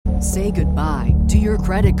Say goodbye to your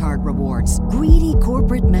credit card rewards. Greedy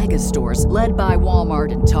corporate mega stores, led by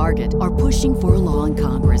Walmart and Target, are pushing for a law in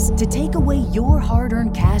Congress to take away your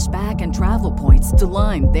hard-earned cash back and travel points to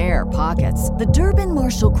line their pockets. The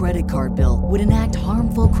Durbin-Marshall credit card bill would enact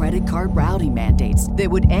harmful credit card routing mandates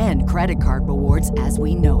that would end credit card rewards as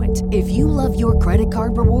we know it. If you love your credit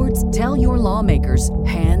card rewards, tell your lawmakers,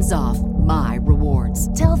 hands off my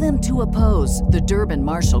rewards. Tell them to oppose the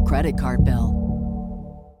Durbin-Marshall credit card bill.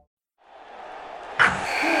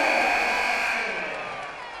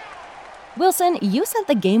 Wilson, you sent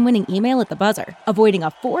the game-winning email at the buzzer, avoiding a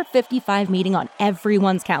 4:55 meeting on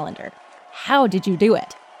everyone's calendar. How did you do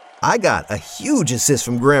it? I got a huge assist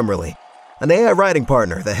from Grammarly, an AI writing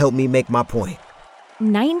partner that helped me make my point.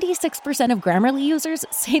 96% of Grammarly users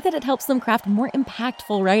say that it helps them craft more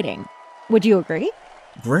impactful writing. Would you agree?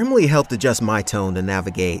 Grammarly helped adjust my tone to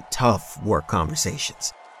navigate tough work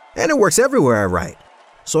conversations. And it works everywhere I write,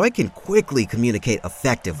 so I can quickly communicate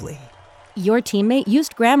effectively. Your teammate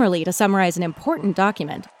used Grammarly to summarize an important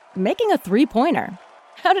document, making a 3-pointer.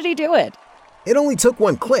 How did he do it? It only took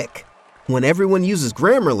one click. When everyone uses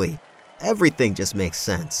Grammarly, everything just makes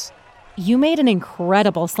sense. You made an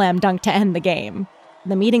incredible slam dunk to end the game.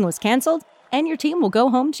 The meeting was canceled, and your team will go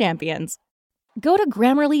home champions. Go to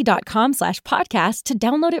Grammarly.com/podcast to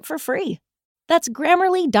download it for free. That's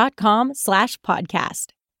Grammarly.com/podcast.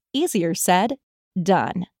 Easier said,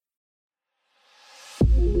 done.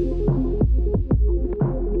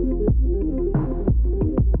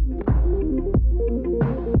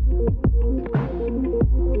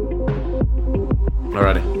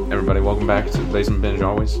 Alrighty, everybody, welcome back to Basement Binge.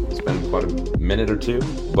 Always, it's been quite a minute or two,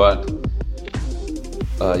 but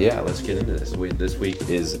let's get into this. This week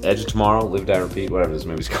is Edge of Tomorrow, Live, Die, Repeat, whatever this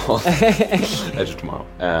movie's called. Edge of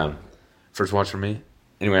Tomorrow. First watch for me.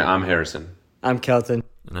 Anyway, I'm Harrison. I'm Kelton.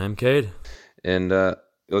 And I'm Cade. And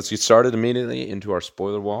let's get started immediately into our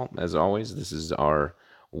spoiler wall. As always, this is our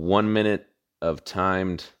 1 minute of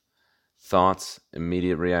timed thoughts,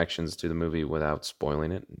 immediate reactions to the movie without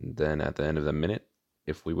spoiling it. And then at the end of the minute,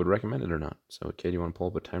 if we would recommend it or not. So, Cade, you want to pull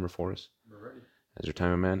up a timer for us? We're ready. As your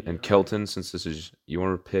timer man. And Kelton, since this is, you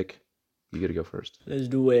want to pick, you get to go first. Let's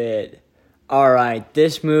do it. All right,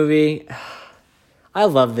 this movie, I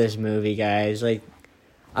love this movie, guys. Like,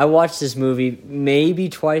 I watch this movie maybe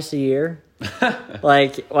twice a year.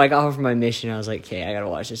 like off my mission, I was like, okay, I gotta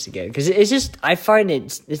watch this again. Because it's just, I find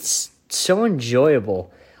it's so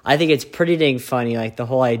enjoyable. I think it's pretty dang funny, like the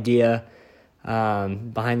whole idea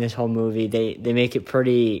behind this whole movie. They make it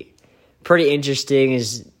pretty interesting,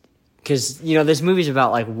 is because this movie's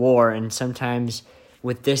about like war, and sometimes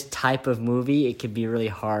with this type of movie it could be really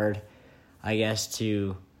hard, I guess,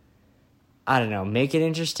 to make it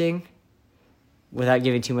interesting without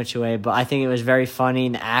giving too much away. But I think it was very funny,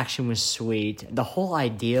 and the action was sweet. The whole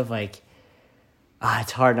idea of like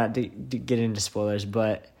it's hard not to get into spoilers,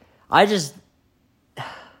 but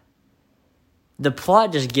the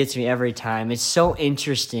plot just gets me every time. It's so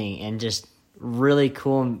interesting and just really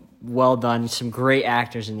cool and well done. Some great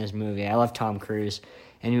actors in this movie. I love Tom Cruise.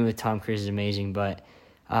 Anyone with Tom Cruise is amazing. But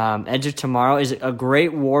Edge of Tomorrow is a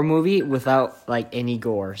great war movie without like any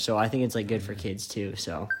gore. So I think it's like good for kids too.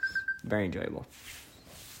 So very enjoyable.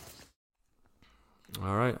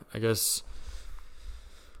 All right, I guess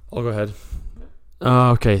I'll go ahead.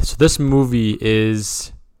 Okay, so this movie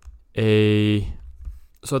is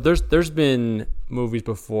So there's been movies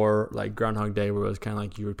before, like Groundhog Day, where it was kind of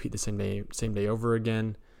like you repeat the same day over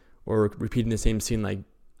again, or repeating the same scene. Like,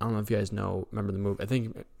 I don't know if you guys remember the movie. I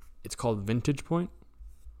think it's called Vintage Point.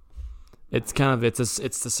 It's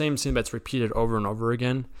the same scene, but it's repeated over and over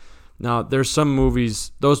again. Now there's some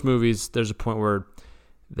movies, there's a point where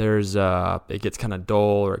it gets kind of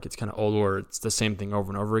dull, or it gets kind of old, or it's the same thing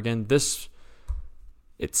over and over again. It's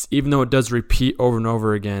even though it does repeat over and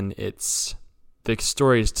over again, the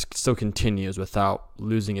story still continues without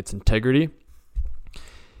losing its integrity.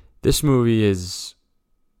 This movie it's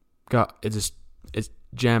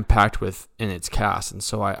jam-packed in its cast, and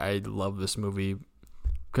so I love this movie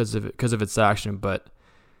because of its action. But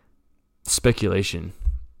speculation,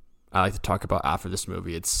 I like to talk about after this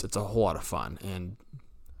movie. It's a whole lot of fun, and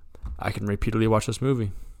I can repeatedly watch this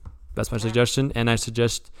movie. That's my suggestion, and I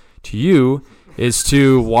suggest to you is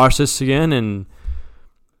to watch this again and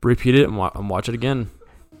repeat it and watch it again.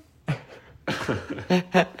 Sorry,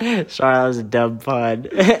 that was a dumb pun.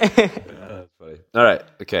 That's funny. All right,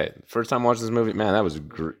 okay. First time watching this movie, man, that was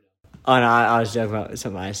great. Oh no, I was joking about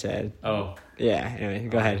something I said. Oh yeah. Anyway,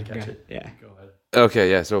 go ahead. Catch it. Yeah. Go ahead.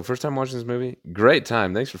 Okay, yeah. So first time watching this movie, great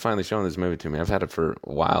time. Thanks for finally showing this movie to me. I've had it for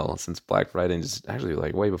a while, since Black Friday, and just actually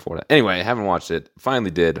like way before that. Anyway, I haven't watched it.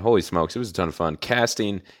 Finally did. Holy smokes, it was a ton of fun.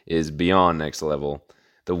 Casting is beyond next level.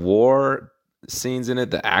 The war scenes in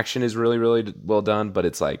it, the action is really, really well done, but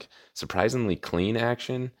it's like surprisingly clean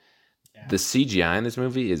action. Yeah. The CGI in this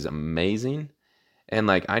movie is amazing. And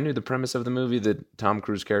like I knew the premise of the movie, that Tom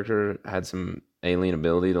Cruise character had some alien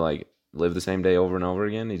ability to like live the same day over and over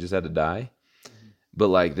again. He just had to die. But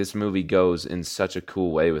like this movie goes in such a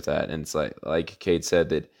cool way with that, and it's like Kate said,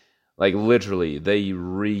 that like literally they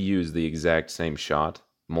reuse the exact same shot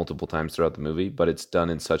multiple times throughout the movie, but it's done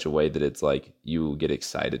in such a way that it's like you get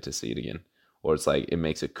excited to see it again, or it's like it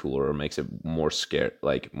makes it cooler, or makes it more scared,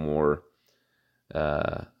 like more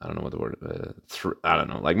I don't know what the word I don't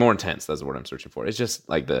know, like more intense. That's the word I'm searching for. It's just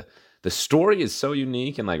like the story is so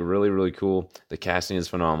unique and like really, really cool. The casting is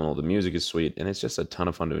phenomenal. The music is sweet, and it's just a ton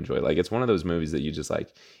of fun to enjoy. Like it's one of those movies that you just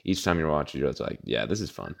like each time you watch it, you're just like, yeah, this is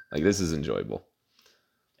fun. Like this is enjoyable.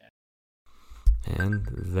 And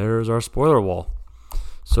there's our spoiler wall.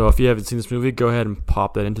 So if you haven't seen this movie, go ahead and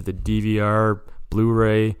pop that into the DVR,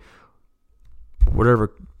 Blu-ray,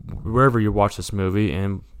 wherever you watch this movie,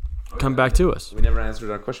 and come back to us. We never answered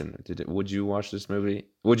our question. Would you watch this movie?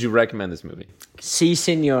 Would you recommend this movie? Si,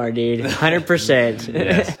 senor, dude. 100%.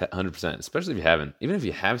 Yes, 100%. Especially if you haven't. Even if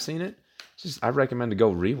you have seen it, I recommend to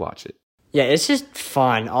go rewatch it. Yeah, it's just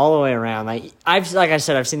fun all the way around. Like I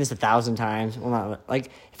said, I've seen this 1,000 times. Well, not like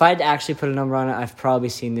if I had to actually put a number on it, I've probably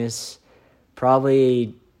seen this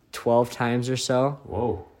probably 12 times or so.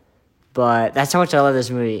 Whoa! But that's how much I love this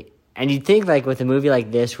movie. And you'd think like with a movie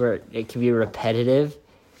like this where it can be repetitive.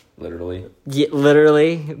 Literally. Yeah,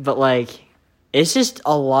 literally. But like, it's just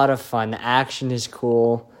a lot of fun. The action is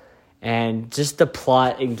cool, and just the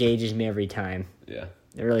plot engages me every time. Yeah.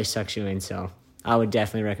 It really sucks you in. So I would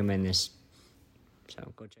definitely recommend this.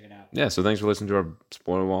 So go check it out. Yeah, so thanks for listening to our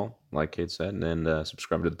spoiler wall, like Kate said, and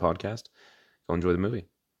subscribe to the podcast. Go enjoy the movie.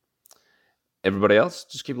 Everybody else,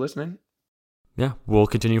 just keep listening. Yeah, we'll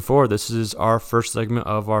continue forward. This is our first segment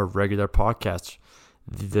of our regular podcast.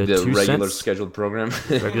 The regular scheduled program.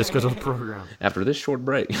 Regular scheduled program. After this short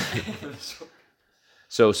break.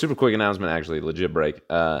 So, super quick announcement, actually, legit break.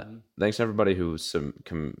 Thanks to everybody who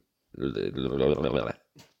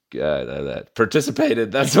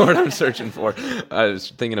participated. That's the word I'm searching for. I was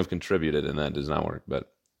thinking of contributed, and that does not work.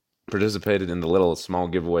 But participated in the little small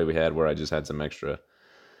giveaway we had, where I just had some extra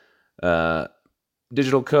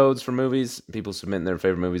digital codes for movies. People submitting their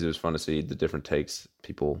favorite movies. It was fun to see the different takes.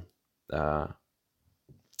 People,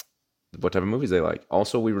 what type of movies they like.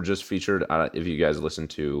 Also, we were just featured. If you guys listen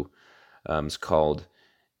to, it's called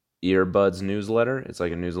Earbuds Newsletter. It's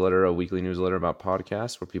like a newsletter, a weekly newsletter about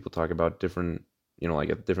podcasts, where people talk about different, like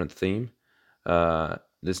a different theme.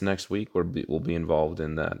 This next week, we'll be involved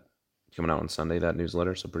in that, coming out on Sunday, that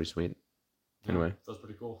newsletter. So pretty sweet. Anyway, that's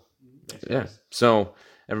pretty cool. Thanks, yeah. So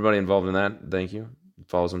everybody involved in that, thank you.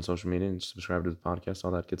 Follow us on social media and subscribe to the podcast,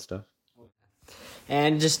 all that good stuff.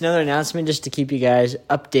 And just another announcement, just to keep you guys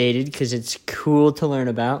updated, because it's cool to learn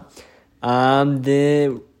about.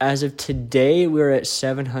 As of today, we're at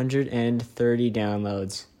 730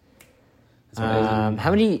 downloads.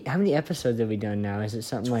 How many episodes have we done now? Is it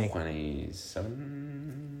something like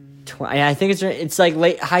 27? I think it's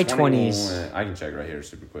like high 20s. I can check right here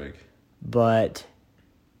super quick. But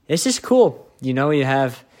it's just cool. You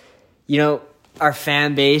have, our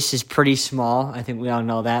fan base is pretty small. I think we all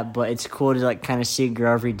know that, but it's cool to like kind of see it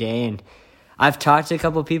grow every day. And I've talked to a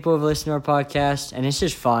couple of people who've listened to our podcast, and it's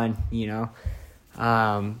just fun, and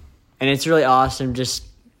it's really awesome just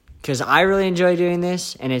because I really enjoy doing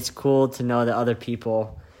this, and it's cool to know that other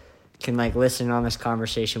people can like listen on this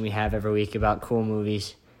conversation we have every week about cool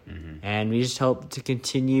movies. Mm-hmm. And we just hope to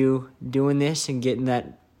continue doing this and getting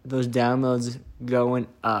those downloads going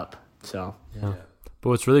up. So yeah. But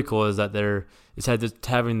what's really cool is that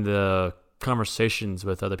having the conversations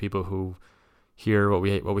with other people who hear what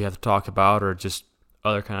we have to talk about, or just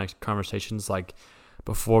other kind of conversations. Like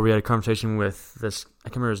before, we had a conversation with this. I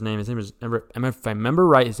can't remember his name. His name is, if I remember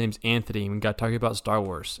right, his name's Anthony. We got talking about Star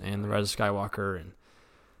Wars and the Rise of Skywalker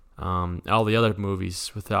and all the other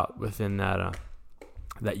movies within that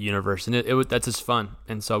universe, and that's just fun.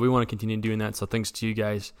 And so we want to continue doing that. So thanks to you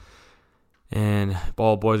guys and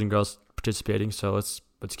all boys and girls participating. So let's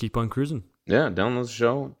keep on cruising. Yeah, download the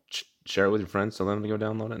show, share it with your friends, tell them to go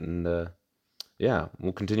download it, and yeah,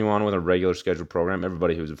 we'll continue on with our regular scheduled program.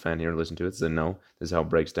 Everybody who's a fan here listen to it, so they know this is how it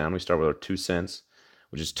breaks down. We start with our 2 cents,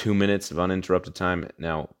 which is 2 minutes of uninterrupted time.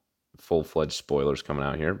 Now, full-fledged spoilers coming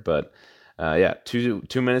out here, but Yeah, 2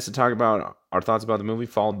 minutes to talk about our thoughts about the movie,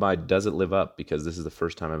 followed by Does It Live Up? Because this is the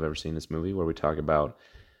first time I've ever seen this movie, where we talk about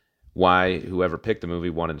why whoever picked the movie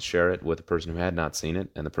wanted to share it with the person who had not seen it,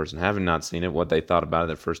 and the person having not seen it, what they thought about it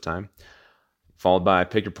the first time. Followed by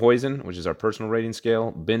Pick Your Poison, which is our personal rating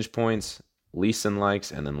scale, binge points, least and likes,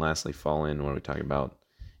 and then lastly Fall In, where we talk about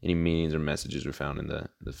any meanings or messages we found in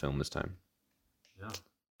the film this time. Yeah.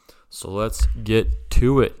 So let's get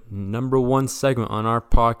to it. Number one segment on our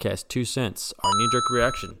podcast, 2 cents, our knee-jerk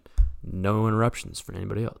reaction. No interruptions for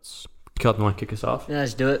anybody else. Kelton, want to kick us off? Yeah,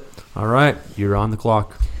 let's do it. All right, you're on the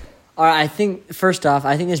clock. All right, I think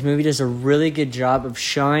this movie does a really good job of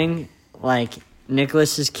showing like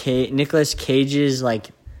Nicolas Cage's like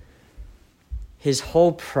his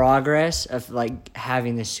whole progress of like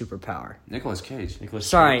having this superpower. Nicolas Cage.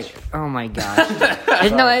 Sorry. Oh my gosh.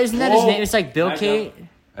 Isn't that his name? It's like Bill Cage.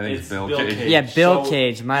 I think it's Bill Cage. Yeah, Bill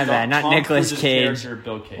Cage. My bad, not Nicolas Cage.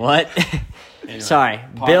 Bill Cage. What? Anyway, Sorry,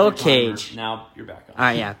 Bill Cage. Now you're back on. All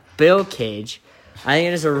right, yeah, Bill Cage. I think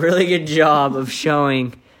it does a really good job of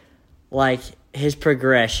showing like his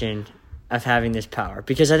progression of having this power,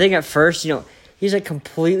 because I think at first, he's like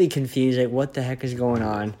completely confused, like what the heck is going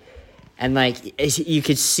on, and like you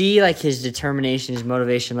could see like his determination, his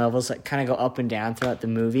motivation levels like kind of go up and down throughout the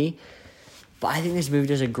movie. But I think this movie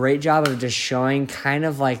does a great job of just showing kind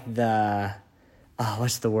of like the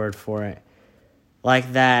what's the word for it,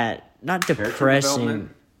 like that, not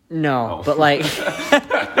depressing, no, but like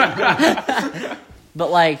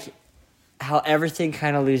but like how everything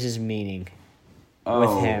kind of loses meaning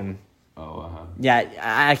with him. Yeah,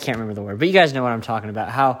 I can't remember the word, but you guys know what I'm talking about.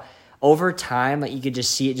 How over time, like you could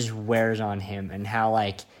just see it just wears on him, and how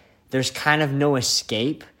like there's kind of no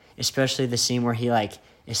escape, especially the scene where he like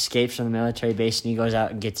escapes from the military base and he goes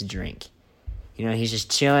out and gets a drink. He's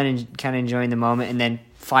just chilling and kind of enjoying the moment, and then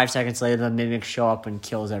 5 seconds later, the mimics show up and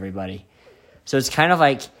kills everybody. So it's kind of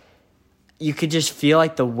like you could just feel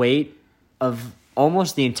like the weight of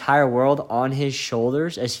almost the entire world on his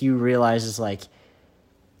shoulders as he realizes like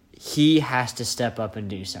he has to step up and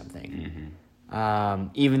do something. Mm-hmm.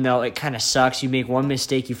 Even though it kind of sucks, you make one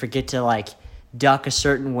mistake, you forget to like duck a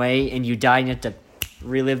certain way, and you die, and you have to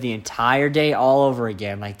relive the entire day all over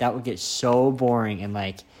again. Like that would get so boring and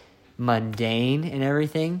like mundane and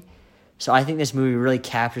everything. So I think this movie really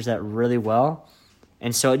captures that really well.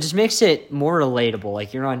 And so it just makes it more relatable.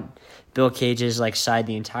 Like you're on Bill Cage's like side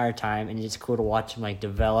the entire time, and it's cool to watch him like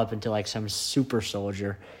develop into like some super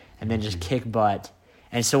soldier and then just kick butt.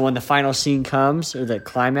 And so when the final scene comes, or the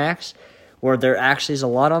climax, where there actually is a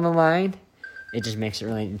lot on the line, it just makes it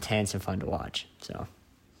really intense and fun to watch. So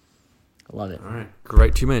I love it. All right,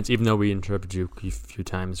 great 2 minutes. Even though we interrupted you a few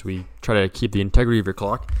times, we try to keep the integrity of your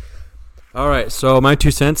clock. All right, so my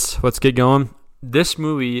 2 cents. Let's get going. This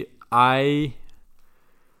movie, I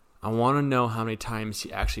want to know how many times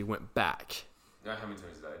he actually went back. Not how many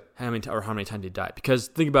times he died. How many times he died. Because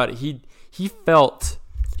think about it, he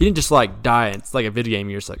didn't just like die. It's like a video game.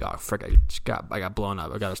 You're just like, oh frick, I got blown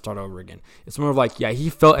up. I got to start over again. It's more of like, yeah, he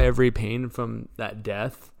felt every pain from that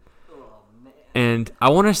death. Oh, man. And I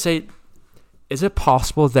want to say, is it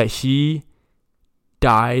possible that he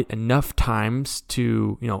died enough times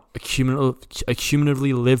to,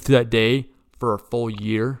 accumulatively live through that day for a full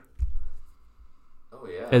year? Oh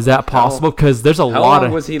yeah. Is that possible? Because there's a lot of. How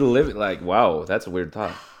long was he living? Like, wow, that's a weird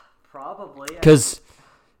thought. Probably. Because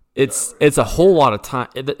it's a whole lot of time.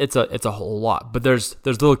 It's a whole lot, but there's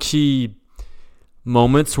little key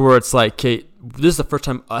moments where it's like, okay, this is the first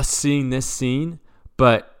time us seeing this scene,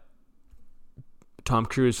 but Tom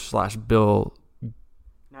Cruise / Bill.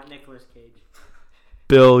 Not Nicolas Cage.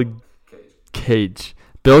 Bill Cage.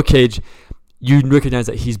 Bill Cage. You recognize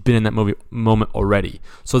that he's been in that moment already.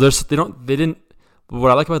 So they didn't. What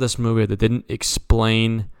I like about this movie is that they didn't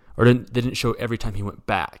explain, or they didn't show every time he went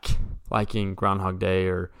back, like in Groundhog Day,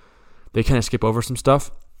 or they kind of skip over some stuff.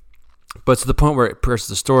 But to the point where it progresses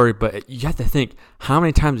the story. But you have to think, how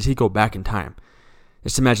many times does he go back in time?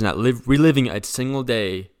 Just imagine that, reliving a single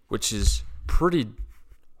day, which is pretty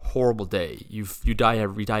horrible day. You die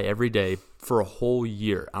every day for a whole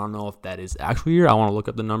year. I don't know if that is actual year. I want to look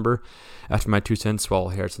up the number after my 2 cents while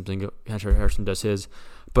Harrison does his.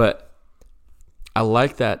 But I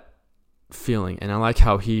like that feeling, and I like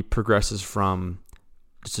how he progresses from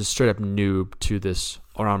just a straight up noob to this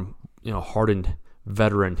hardened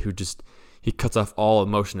veteran who just he cuts off all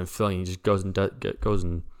emotion and feeling. He just goes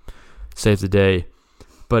and saves the day.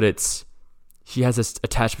 But he has this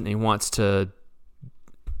attachment, and he wants to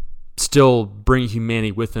still bring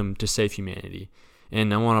humanity with him to save humanity.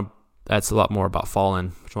 And that's a lot more about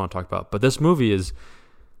Fallen, which I want to talk about. But this movie is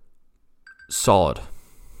solid.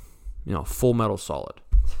 Full Metal solid.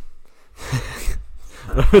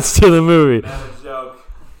 It's to the movie.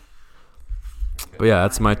 But yeah,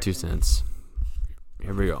 that's my 2 cents.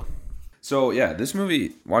 Here we go. So yeah, this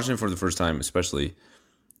movie, watching it for the first time especially,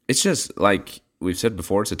 it's just like we've said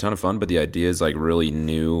before, it's a ton of fun, but the idea is like really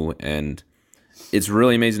new, and it's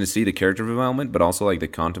really amazing to see the character development, but also like the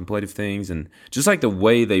contemplative things, and just like the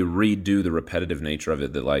way they redo the repetitive nature of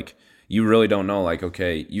it, that like you really don't know, like,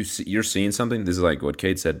 okay, you're seeing something, this is like what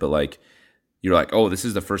Kate said, but like you're like, oh, this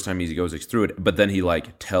is the first time he goes through it, but then he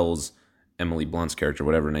like tells Emily Blunt's character,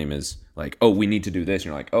 whatever her name is, like, oh, we need to do this, and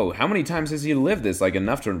you're like, oh, how many times has he lived this, like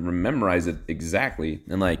enough to memorize it exactly,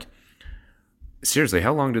 and like seriously,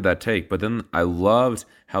 how long did that take? But then I loved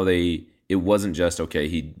how it wasn't just, okay,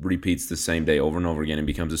 he repeats the same day over and over again and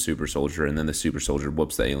becomes a super soldier, and then the super soldier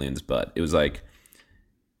whoops the alien's butt. It was like,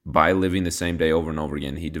 by living the same day over and over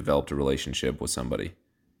again, he developed a relationship with somebody.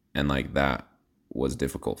 And like, that was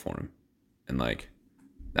difficult for him. And like,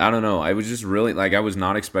 I don't know, I was just really, like, I was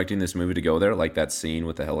not expecting this movie to go there. Like that scene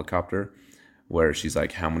with the helicopter where she's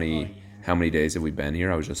like, how many days have we been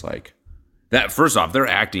here? I was just like, that, first off, they're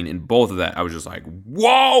acting in both of that. I was just like,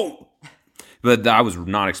 whoa! But I was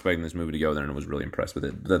not expecting this movie to go there, and I was really impressed with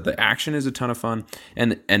it. The action is a ton of fun,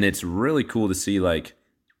 and it's really cool to see, like,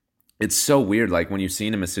 it's so weird, like, when you've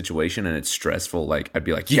seen him in a situation and it's stressful, like, I'd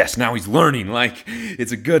be like, yes, now he's learning, like,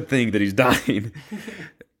 it's a good thing that he's dying.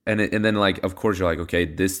 And then, like, of course, you're like, okay,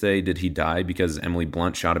 this day, did he die because Emily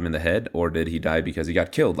Blunt shot him in the head, or did he die because he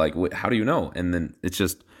got killed? Like, how do you know? And then it's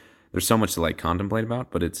just, there's so much to, like, contemplate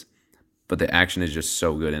about, but the action is just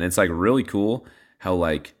so good. And it's, like, really cool how,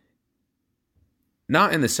 like,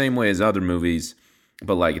 not in the same way as other movies,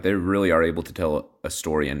 but like they really are able to tell a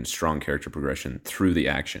story and strong character progression through the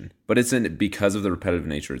action. But because of the repetitive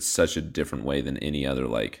nature, it's such a different way than any other,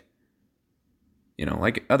 like, you know,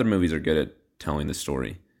 like other movies are good at telling the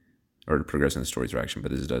story or progressing the story through action, but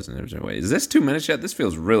this does in a different way. Is this 2 minutes yet? This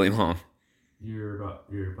feels really long. You're about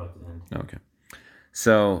to end. Okay.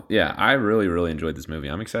 So yeah, I really, really enjoyed this movie.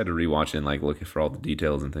 I'm excited to rewatch it and like look for all the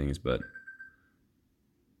details and things, but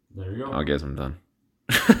there you go. I guess I'm done.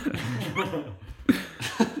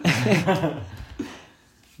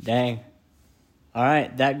 Dang. All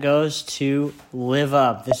right, that goes to Live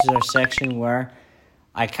Up. This is our section where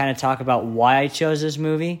I kind of talk about why I chose this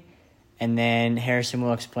movie, and then Harrison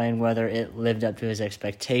will explain whether it lived up to his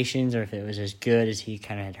expectations or if it was as good as he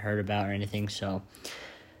kind of had heard about or anything. So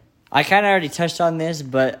I kind of already touched on this,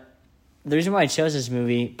 but the reason why I chose this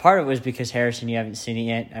movie, part of it was because, Harrison, you haven't seen it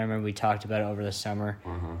yet. I remember we talked about it over the summer.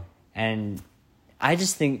 And I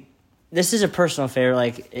just think this is a personal favorite.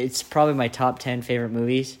 Like, it's probably my top 10 favorite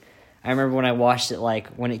movies. I remember when I watched it, like,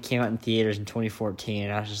 when it came out in theaters in 2014,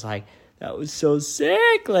 and I was just like, that was so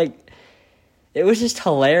sick. Like, it was just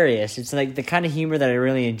hilarious. It's like the kind of humor that I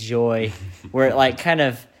really enjoy, where it, like, kind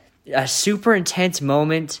of a super intense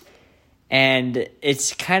moment, and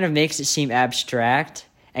it's kind of makes it seem abstract,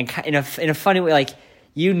 and in a funny way. Like,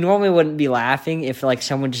 you normally wouldn't be laughing if, like,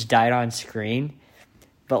 someone just died on screen.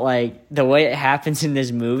 But, like, the way it happens in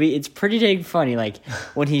this movie, it's pretty dang funny. Like,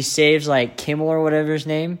 when he saves, like, Kimmel or whatever his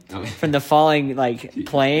name from the falling, like,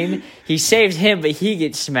 plane, he saves him, but he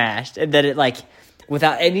gets smashed. And then it, like,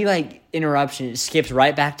 without any, like, interruption, it skips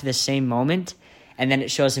right back to the same moment. And then it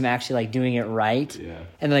shows him actually, like, doing it right. Yeah.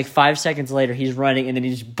 And then, like, 5 seconds later, he's running, and then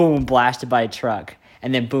he's, boom, blasted by a truck.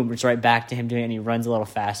 And then, boom, it's right back to him doing it, and he runs a little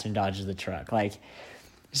faster and dodges the truck. Like,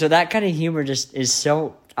 so that kind of humor just is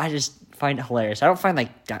so, I just find it hilarious. I don't find,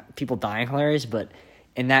 like, people dying hilarious, but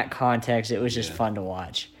in that context, it was just fun to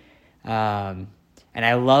watch. And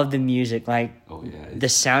I love the music. Like, the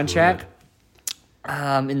soundtrack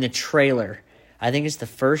in the trailer. I think it's the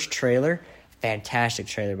first trailer. Fantastic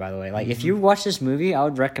trailer, by the way. Like, if you watch this movie, I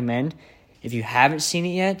would recommend, if you haven't seen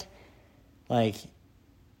it yet, like,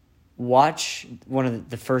 watch one of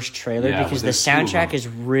the first trailer, because the soundtrack is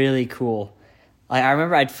really cool. Like, I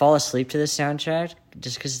remember I'd fall asleep to this soundtrack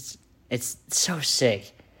just because it's so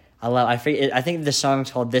sick. I think the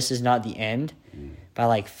song's called "This Is Not the End" by,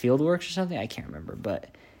 like, Fieldworks or something. I can't remember, but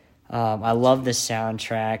I love the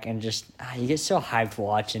soundtrack, and just you get so hyped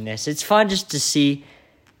watching this. It's fun just to see.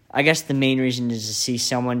 I guess the main reason is to see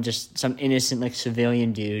someone, just some innocent, like,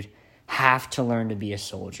 civilian dude, have to learn to be a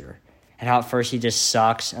soldier, and how at first he just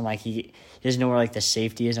sucks, and, like, he doesn't know where, like, the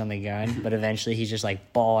safety is on the gun, but eventually he's just,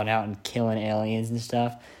 like, balling out and killing aliens and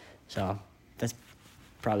stuff. So that's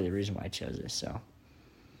probably the reason why I chose this. So,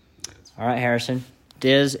 all right, Harrison,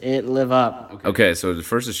 does it live up? Okay, so the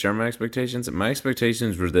first to share my expectations. My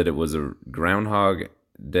expectations were that it was a Groundhog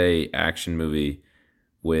Day action movie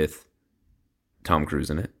with Tom Cruise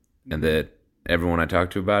in it, and that everyone I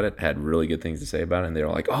talked to about it had really good things to say about it, and they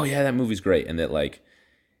were like, "Oh yeah, that movie's great," and that, like,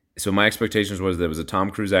 So my expectations was that it was a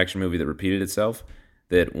Tom Cruise action movie that repeated itself,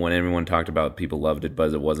 that when everyone talked about it, people loved it,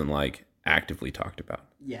 but it wasn't like actively talked about.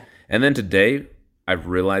 Yeah. And then today, I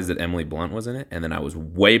realized that Emily Blunt was in it, and then I was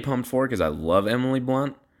way pumped for it because I love Emily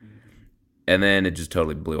Blunt. And then it just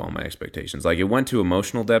totally blew all my expectations. Like, it went to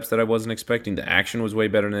emotional depths that I wasn't expecting. The action was way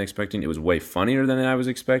better than expecting. It was way funnier than I was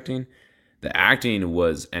expecting. The acting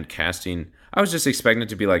was, and casting, I was just expecting it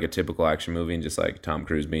to be like a typical action movie and just like Tom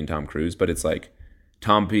Cruise being Tom Cruise, but it's like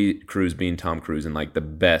Cruise being Tom Cruise and like the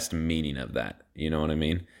best meaning of that. You know what I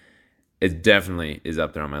mean? It definitely is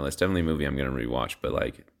up there on my list. Definitely a movie I'm going to rewatch, but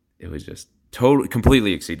like, it was just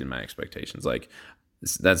completely exceeded my expectations. Like,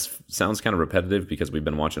 that sounds kind of repetitive because we've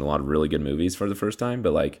been watching a lot of really good movies for the first time,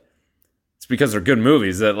 but like, it's because they're good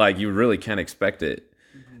movies that like you really can't expect it.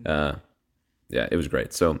 Yeah, it was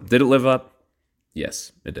great. So did it live up?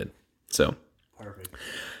 Yes, it did. So Perfect.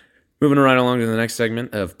 moving right along to the next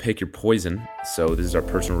segment of Pick Your Poison. So this is our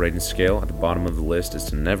personal rating scale. At the bottom of the list is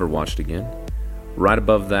to never watch it again. Right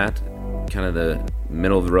above that, kind of the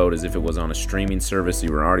middle of the road, as if it was on a streaming service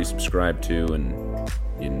you were already subscribed to and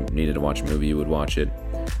you needed to watch a movie, you would watch it.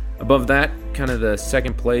 Above that, kind of the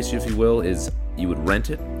second place, if you will, is you would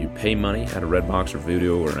rent it. You'd pay money at a Redbox or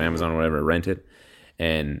Vudu or Amazon or whatever, rent it.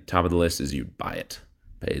 And top of the list is you'd buy it.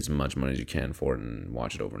 Pay as much money as you can for it and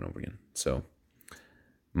watch it over and over again. So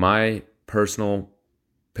my personal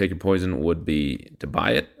pick of poison would be to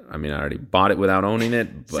buy it. I mean, I already bought it without owning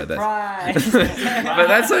it, but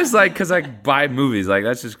that's just like because I buy movies. Like,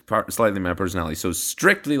 that's just slightly my personality. So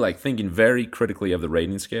strictly like thinking very critically of the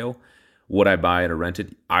rating scale, would I buy it or rent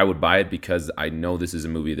it? I would buy it because I know this is a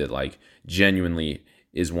movie that like genuinely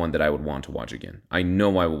is one that I would want to watch again. I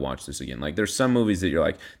know I will watch this again. Like, there's some movies that you're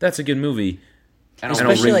like, that's a good movie.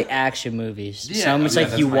 Especially like action movies. Yeah, Some it's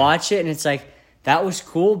like you watch it and it's like, that was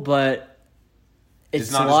cool, but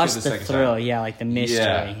it's lost the thrill. Time. Yeah, like the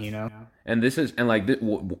mystery, you know? And this is, and like,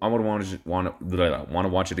 I would want to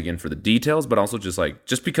watch it again for the details, but also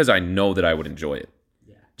just because I know that I would enjoy it.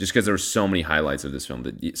 Yeah. Just because there were so many highlights of this film.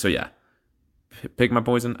 So yeah, pick my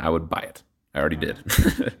poison, I would buy it. I already did.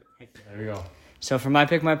 There we go. So for my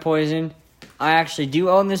pick my poison, I actually do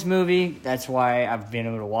own this movie. That's why I've been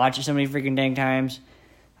able to watch it so many freaking dang times.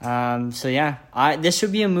 So yeah, this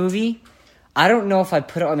would be a movie. I don't know if I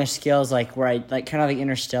put it on the scales like where I like kind of like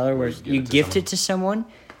Interstellar, where you gift it to someone.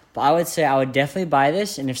 But I would say I would definitely buy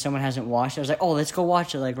this, and if someone hasn't watched it, I was like, oh, let's go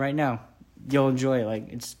watch it like right now. You'll enjoy it.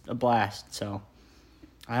 Like, it's a blast. So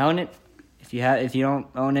I own it. If you don't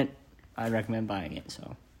own it, I'd recommend buying it.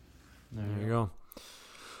 So there you go.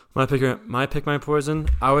 My pick my poison.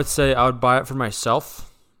 I would say I would buy it for myself.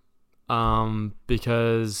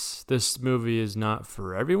 Because this movie is not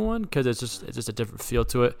for everyone, because it's just a different feel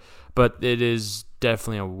to it, but it is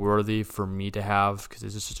definitely a worthy for me to have, because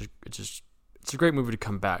it's a great movie to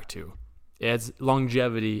come back to. Its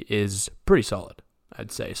longevity is pretty solid,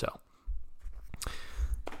 I'd say so.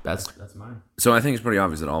 That's mine. So I think it's pretty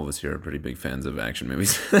obvious that all of us here are pretty big fans of action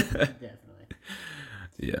movies. definitely.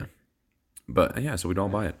 Yeah, but yeah, so we'd all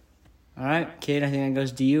buy it. All right, Kate, I think that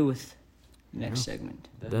goes to you with next segment.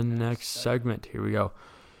 The next segment. Here we go.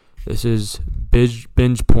 This is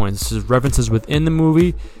binge points. This is references within the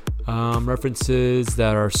movie. References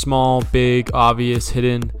that are small, big, obvious,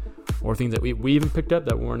 hidden, or things that we even picked up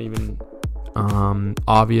that weren't even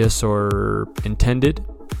obvious or intended.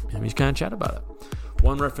 And we just kind of chat about it.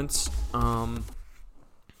 One reference.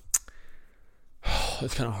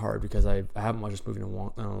 It's kind of hard because I haven't watched this movie in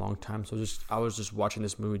a long time. So I was just watching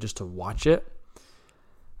this movie just to watch it.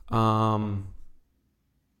 There's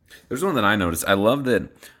one that I noticed. I love that.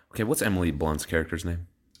 Okay, what's Emily Blunt's character's name?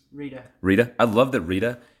 Rita. I love that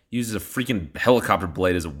Rita uses a freaking helicopter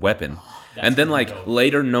blade as a weapon. And then like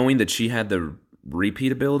later knowing that she had the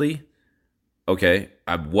repeat ability. Okay,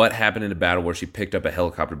 what happened in a battle where she picked up a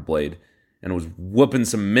helicopter blade and was whooping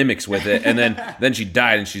some mimics with it, and then she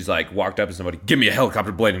died, and she's like walked up to somebody, give me a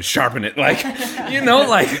helicopter blade and sharpen it, like, you know,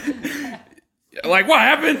 like what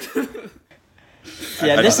happened?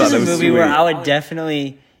 Yeah, this is a movie where I would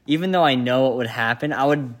definitely, even though I know what would happen, I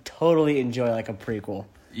would totally enjoy like a prequel.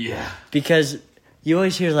 Yeah, because you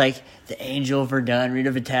always hear like the Angel Verdun,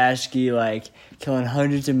 Rita Vitashki, like killing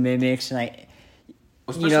hundreds of mimics, and like,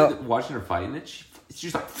 especially watching her fighting it.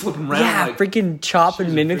 She's like flipping around. Yeah, like, freaking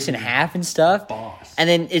chopping mimics in half and stuff. Boss. And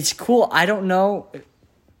then it's cool. I don't know,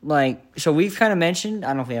 like, so we've kind of mentioned, I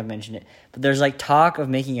don't know if we have mentioned it, but there's like talk of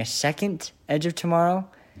making a second Edge of Tomorrow.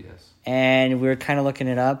 Yes. And we were kind of looking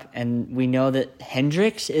it up, and we know that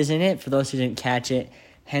Hendrix is in it. For those who didn't catch it,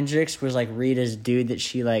 Hendrix was like Rita's dude that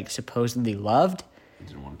she like supposedly loved.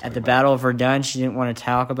 At the Battle of Verdun, she didn't want to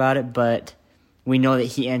talk about it, but we know that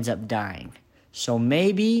he ends up dying. So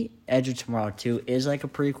maybe Edge of Tomorrow 2 is like a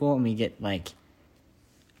prequel and we get like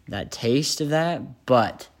that taste of that.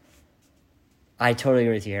 But I totally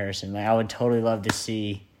agree with you, Harrison. Like, I would totally love to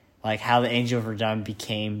see like how the Angel of Verdun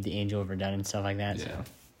became the Angel of Verdun and stuff like that. Yeah. So,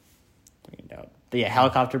 pretty dope. But yeah,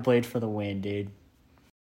 Helicopter Blade for the win, dude.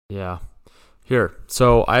 Yeah. Here.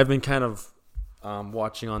 So I've been kind of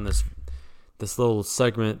watching on this little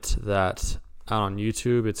segment that out on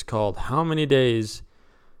YouTube. It's called How Many Deaths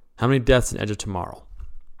in Edge of Tomorrow.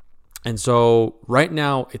 And so right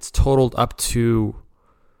now it's totaled up to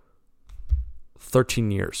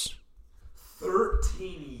 13 years.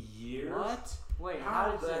 13 years? What? Wait,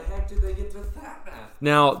 How the heck did they get to that math?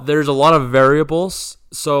 Now, there's a lot of variables.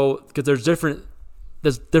 So, because there's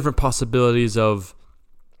different possibilities of,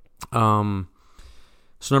 so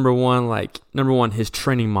number one, his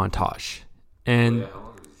training montage. And How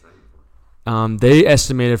long was he training for? they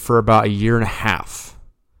estimated for about a year and a half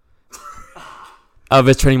of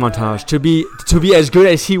his training montage to be as good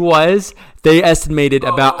as he was. They estimated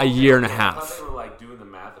about a year and a I half. thought they were like doing the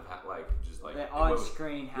math of how, like just like on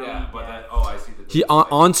screen, how yeah, many but deaths? I see the He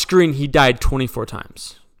on screen he died 24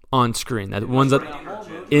 times on screen. That ones that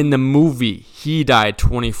in the movie he died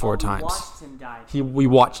 24 times. Watched him die. We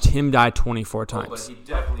watched him die 24 times. But he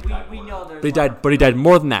definitely died. We know there's But he died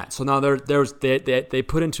more than that. So now they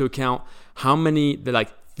put into account how many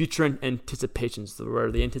future anticipations where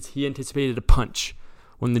he anticipated a punch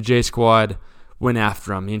when the J Squad went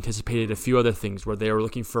after him. He anticipated a few other things where they were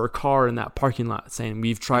looking for a car in that parking lot, saying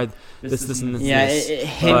we've tried this, and this. Yeah, this, it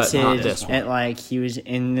but not hinted this one. at like he was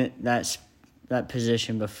in that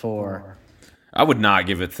position before. I would not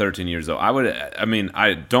give it 13 years though.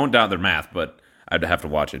 I don't doubt their math, but I'd have to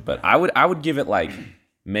watch it. But I would give it like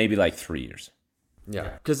maybe like 3 years. Yeah,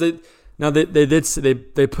 because they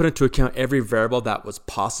put into account every variable that was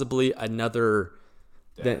possibly another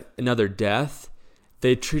death.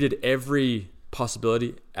 They treated every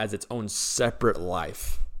possibility as its own separate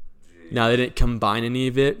life. Jeez. Now they didn't combine any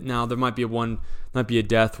of it. Now there might be a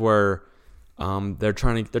death where they're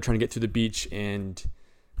trying to get to the beach and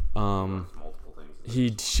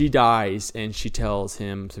she dies and she tells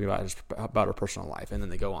him something about her personal life, and then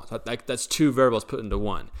they go on. So that's two variables put into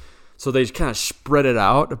one. So they kind of spread it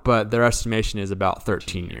out, but their estimation is about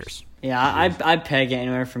 13 years. Yeah, I peg it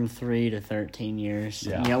anywhere from 3 to 13 years.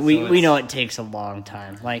 Yeah. You know, we know it takes a long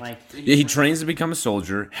time. Like Yeah, he trains to become a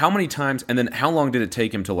soldier. How many times, and then how long did it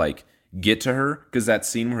take him to like get to her? Because that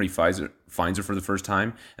scene where he finds her for the first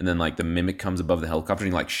time, and then like the mimic comes above the helicopter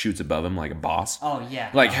and he like shoots above him like a boss. oh yeah.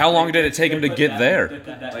 Like how long did it take him to get there?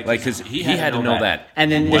 Like because he had to know that.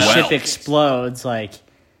 And then the well. ship explodes,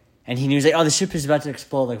 and he knew, the ship is about to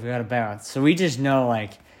explode, we gotta bounce. So we just know,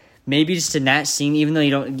 maybe just in that scene, even though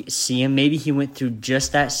you don't see him, maybe he went through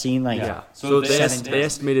just that scene, So they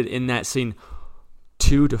estimated in that scene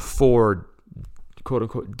 2 to 4 quote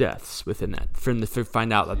unquote deaths within that for him to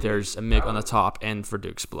find out that there's a MiG on the top and for it to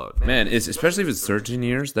explode. Man, especially if it's 13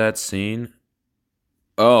 years, that scene.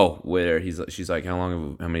 Oh, where she's like, how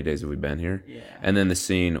many days have we been here? Yeah. And then the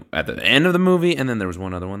scene at the end of the movie, and then there was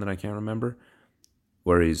one other one that I can't remember,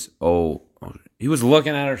 where he was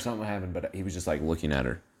looking at her, something happened, but he was just like looking at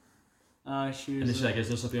her. She And was. she's like, "Is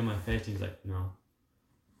there something on my face?" And he's like, "No."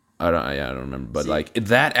 I don't remember, but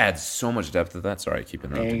that adds so much depth to that. Sorry, I keep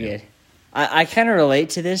interrupting Very you. good. I kind of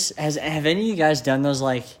relate to this. Have any of you guys done those,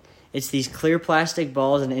 it's these clear plastic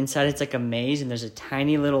balls, and inside it's like a maze, and there's a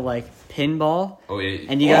tiny little, pinball. Oh, yeah.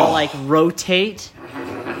 And you gotta, rotate.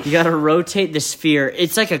 You gotta rotate the sphere.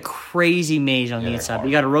 It's like a crazy maze on the inside, but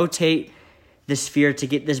you gotta rotate the sphere to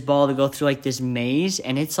get this ball to go through, this maze,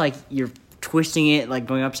 and it's like you're twisting it,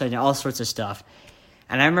 going upside down, all sorts of stuff.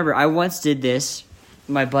 And I remember I once did this.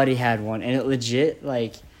 My buddy had one, and it legit,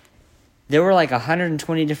 there were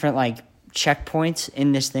 120 different checkpoints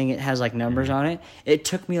in this thing. It has numbers on it. It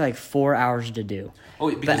took me 4 hours to do. Oh,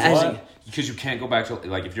 because because you can't go back to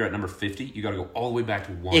if you're at number 50, you got to go all the way back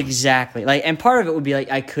to 1. Exactly. And part of it would be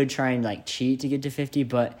I could try and cheat to get to 50,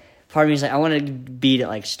 but part of me is I want to beat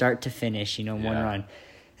it start to finish, one run.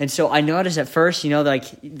 And so I noticed at first, the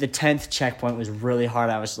 10th checkpoint was really hard.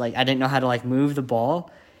 I was I didn't know how to move the ball.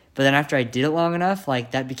 But then after I did it long enough,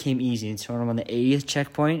 that became easy. And so when I'm on the 80th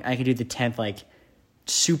checkpoint, I could do the 10th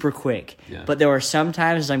super quick. Yeah. But there were some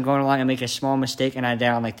times as I'm going along, I make a small mistake and I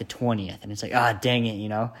down the 20th. And it's dang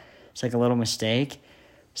it, It's a little mistake.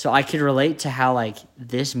 So I could relate to how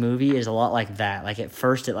this movie is a lot like that. At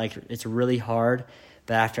first it's really hard,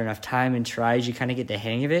 but after enough time and tries, you kind of get the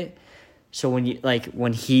hang of it. So when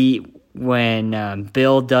you when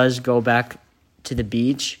Bill does go back to the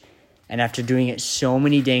beach, and after doing it so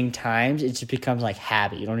many dang times, it just becomes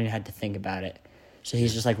habit. You don't even have to think about it. So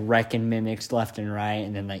he's just like wrecking mimics left and right,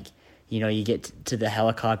 and then like you get to the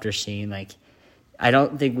helicopter scene. Like, I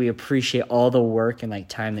don't think we appreciate all the work and like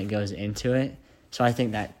time that goes into it. So I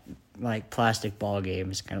think that like plastic ball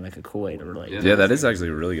game is kind of like a cool way to relate. Yeah, that is actually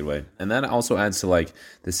a really good way. And that also adds to like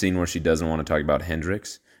the scene where she doesn't want to talk about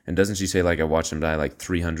Hendrix. And doesn't she say like, I watched him die like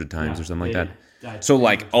 300 times or something like that? So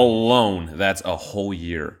like alone, that's a whole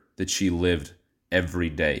year that she lived every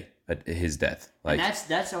day at his death. Like, and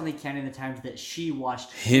that's only counting the times that she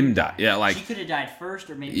watched him die. Yeah, like she could have died first,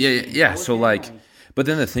 or maybe yeah. So like, but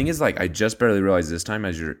then the thing is, like, I just barely realized this time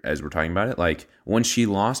as we're talking about it, like when she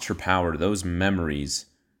lost her power, those memories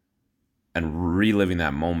and reliving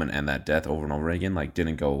that moment and that death over and over again, like,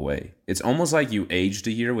 didn't go away. It's almost like you aged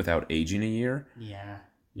a year without aging a year. Yeah.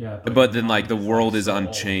 But then like the world is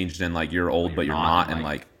unchanged and like you're old but you're not, and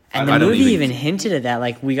like. And the movie even hinted at that.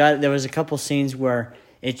 Like there was a couple scenes where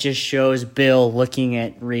it just shows Bill looking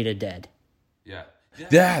at Rita dead.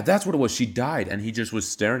 Yeah, that's what it was. She died, and he just was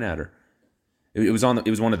staring at her. It was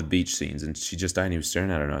one of the beach scenes, and she just died, and he was staring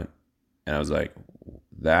at her, and I was like,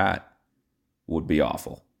 that would be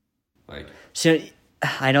awful. Like, so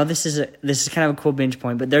I know this is kind of a cool binge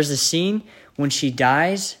point, but there's a scene when she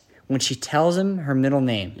dies when she tells him her middle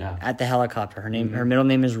name at the helicopter. Her middle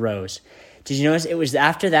name is Rose. Did you notice it was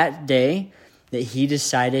after that day that he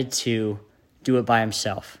decided to do it by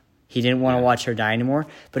himself? He didn't want to watch her die anymore.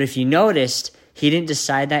 But if you noticed, he didn't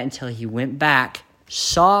decide that until he went back,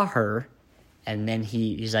 saw her, and then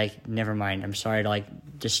he's like, never mind, I'm sorry to like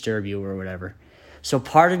disturb you or whatever. So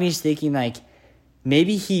part of me is thinking like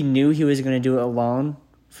maybe he knew he was going to do it alone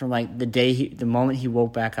from like the moment he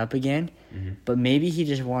woke back up again. Mm-hmm. But maybe he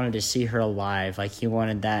just wanted to see her alive. Like he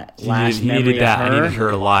wanted that last memory of her. He needed her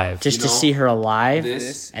alive. Just to see her alive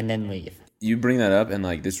and then leave. You bring that up, and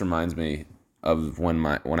like this reminds me of when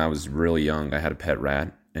I was really young. I had a pet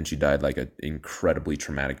rat, and she died like an incredibly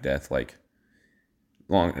traumatic death. Like,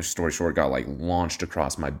 long story short, got like launched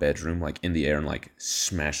across my bedroom, like in the air, and like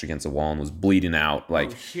smashed against the wall, and was bleeding out,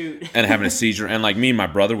 like, and having a seizure. And like me and my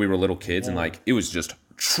brother, we were little kids, and like it was just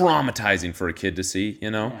traumatizing for a kid to see,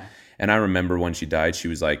 Yeah. And I remember when she died, she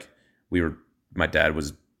was like, my dad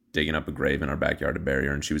was digging up a grave in our backyard to bury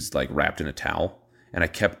her, and she was like wrapped in a towel, and I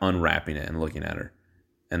kept unwrapping it and looking at her.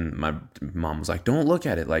 And my mom was like, don't look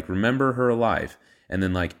at it, like, remember her alive. And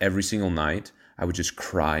then like every single night, I would just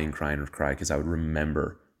cry and cry and cry because I would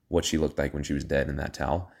remember what she looked like when she was dead in that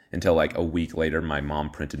towel. Until like a week later, my mom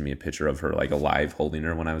printed me a picture of her like alive holding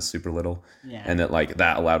her when I was super little. Yeah. And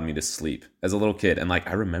that allowed me to sleep as a little kid. And like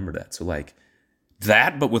I remember that. So like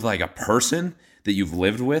that, but with like a person that you've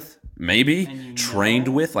lived with, maybe trained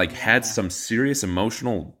with, like had some serious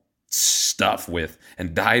emotional stuff with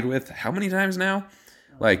and died with. How many times now?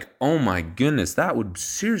 Like, oh my goodness, that would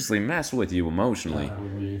seriously mess with you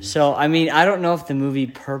emotionally. So, I mean, I don't know if the movie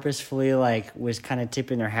purposefully, like, was kind of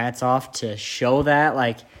tipping their hats off to show that,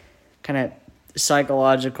 like, kind of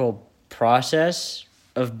psychological process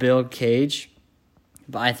of Bill Cage.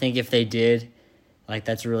 But I think if they did, like,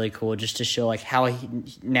 that's really cool just to show, like, how a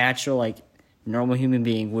natural, like, normal human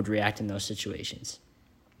being would react in those situations.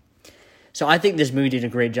 So I think this movie did a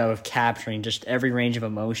great job of capturing just every range of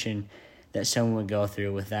emotion that someone would go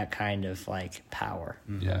through with that kind of like power.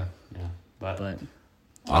 Yeah. But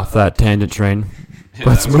off that tangent train,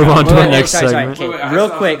 let's move on to the next segment. Sorry. Okay, real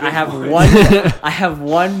quick, I have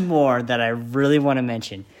one more that I really want to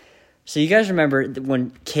mention. So you guys remember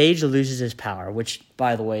when Cage loses his power, which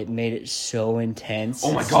by the way made it so intense.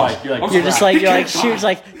 Oh my god! You're like shoot's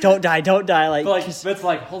like don't die, like. But it's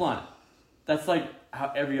like hold on, that's like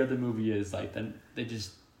how every other movie is. Like then they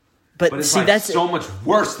just. But it's see, like that's so much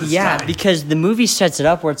worse this time. Yeah, because the movie sets it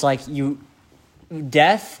up where it's like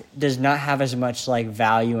death does not have as much like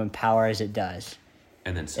value and power as it does.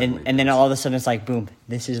 And then and then all of a sudden it's like boom,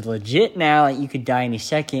 this is legit now. Like you could die any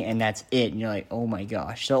second, and that's it. And you're like, oh my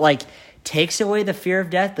gosh. So it, like takes away the fear of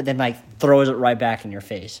death, but then like throws it right back in your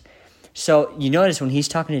face. So you notice when he's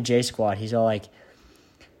talking to J Squad, he's all like,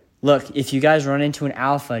 "Look, if you guys run into an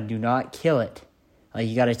alpha, do not kill it. Like,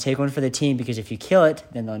 you got to take one for the team because if you kill it,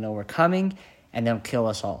 then they'll know we're coming and they'll kill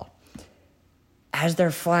us all." As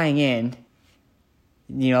they're flying in,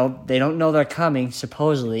 they don't know they're coming,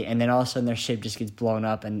 supposedly, and then all of a sudden their ship just gets blown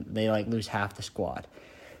up and they, like, lose half the squad.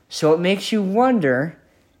 So it makes you wonder,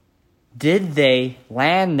 did they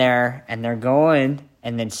land there and they're going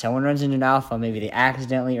and then someone runs into an alpha, maybe they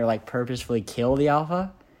accidentally or, like, purposefully kill the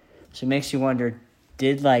alpha? So it makes you wonder,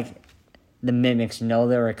 did, like, the mimics know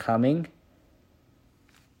they were coming?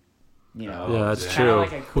 Yeah, that's true.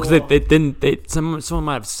 Like cool... Because someone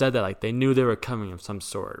might have said that, like they knew they were coming of some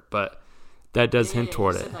sort, but that does hint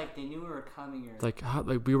toward it. Like they knew we were coming, or like how,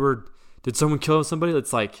 like we were did someone kill somebody?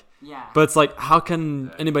 It's like, Yeah. but it's like, how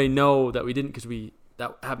can anybody know that we didn't? Because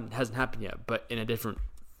hasn't happened yet, but in a different.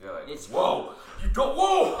 It's Whoa! You go!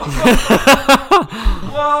 Whoa!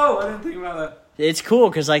 Whoa! I didn't think about that. It's cool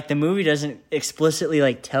because like the movie doesn't explicitly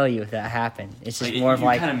like tell you if that happened. It's just more of you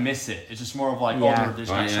like kind of miss it. It's just more of like, Yeah. oh, there's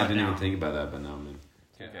I guy shut didn't down. even think about that, but now I'm in.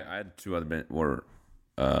 Okay, I had two other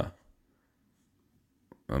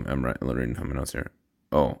I'm reading my notes here.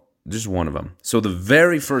 Oh, just one of them. So the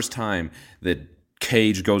very first time that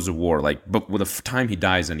Cage goes to war, like, but with the time he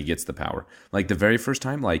dies and he gets the power, like the very first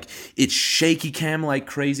time, like it's shaky cam like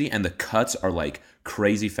crazy, and the cuts are like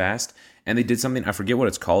crazy fast. And they did something, I forget what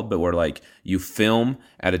it's called, but where like you film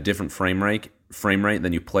at a different frame rate,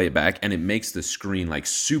 then you play it back, and it makes the screen like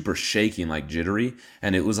super shaky and like jittery,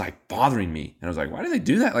 and it was like bothering me. And I was like, why do they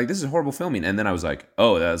do that? Like, this is horrible filming. And then I was like,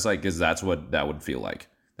 oh, that's like, because that's what that would feel like.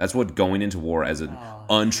 That's what going into war as an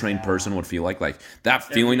untrained person would feel like. Like that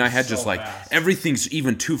feeling I had, just like everything's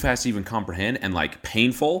even too fast to even comprehend, and like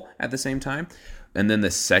painful at the same time. And then the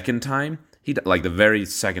second time, the very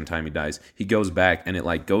second time he dies, he goes back and it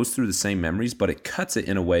like goes through the same memories, but it cuts it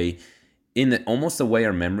in a way, almost the way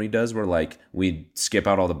our memory does, where like we skip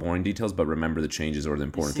out all the boring details but remember the changes or the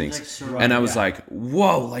important things. And I was like,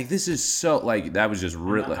 whoa, like this is so, like that was just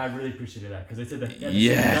really. I really appreciated that because they said that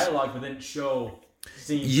dialogue, but then show.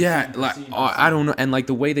 I don't know, and like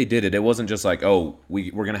the way they did it, it wasn't just like, oh,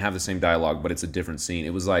 we're gonna have the same dialogue, but it's a different scene.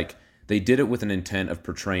 It was like they did it with an intent of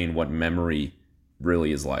portraying what memory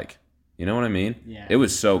really is like. You know what I mean? Yeah. It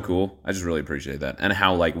was so cool. I just really appreciate that, and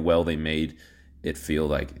how like well they made it feel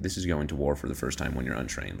like this is going to war for the first time when you're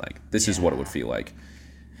untrained. Like this is what it would feel like.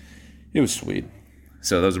 It was sweet.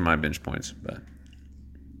 So those are my binge points. But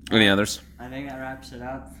any others? I think that wraps it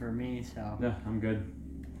up for me. So Yeah, I'm good.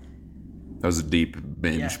 That was a deep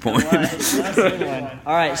binge point.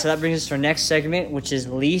 All right, so that brings us to our next segment, which is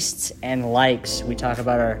leasts and likes. We talk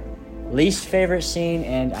about our least favorite scene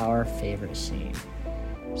and our favorite scene.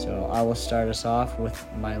 So I will start us off with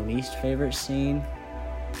my least favorite scene.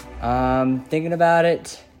 Thinking about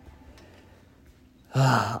it,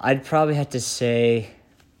 I'd probably have to say,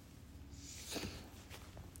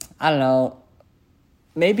 I don't know,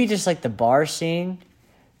 maybe just like the bar scene,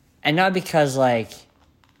 and not because like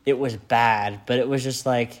it was bad, but it was just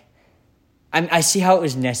like, I see how it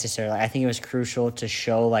was necessary. Like, I think it was crucial to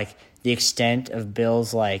show like the extent of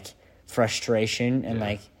Bill's like frustration and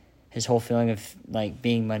like his whole feeling of like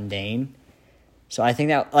being mundane. So I think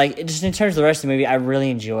that like just in terms of the rest of the movie, I really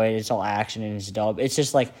enjoyed it. It's all action and it's dope. It's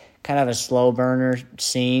just like kind of a slow burner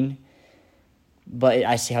scene, but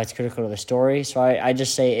I see how it's critical to the story. So I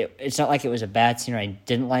just say it's not like it was a bad scene or I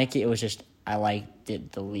didn't like it. It was just I liked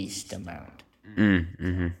it the least amount.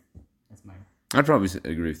 That's mine. I'd probably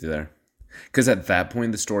agree with you there. Because at that point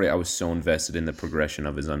in the story, I was so invested in the progression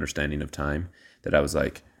of his understanding of time that I was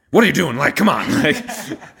like, what are you doing? Like, come on. Like,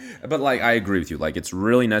 but like, I agree with you. Like, it's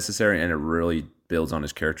really necessary and it really builds on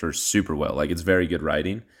his character super well. Like, it's very good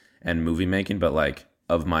writing and movie making, but like,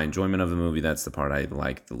 of my enjoyment of the movie, that's the part I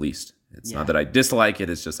like the least. It's not that I dislike it,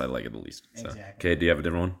 it's just I like it the least. So. Exactly. Okay, do you have a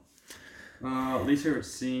different one? Least favorite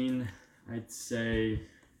scene, I'd say.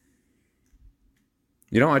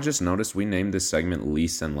 You know, I just noticed we named this segment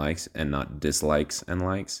Least and Likes and not Dislikes and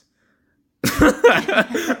Likes. Does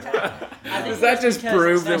that just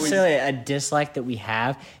prove that we... necessarily a dislike that we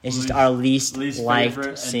have. It's just our least liked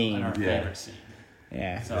favorite scene. and our favorite scene.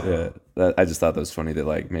 Yeah. So, I just thought that was funny that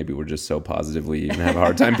like maybe we're just so positive we even have a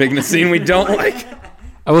hard time picking a scene we don't like.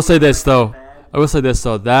 I will say this though.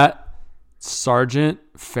 That Sergeant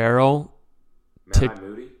Farrell.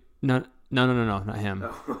 No, not him.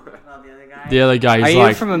 The other guy. He's Are you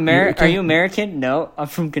like, from America? Are you American? No, I'm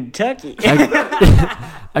from Kentucky.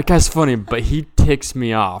 That guy's funny, but he ticks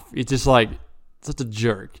me off. He's just like such a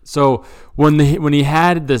jerk. So when he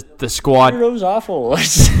had the squad, Those awful.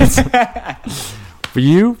 for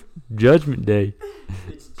you, Judgment Day.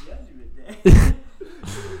 It's Judgment Day.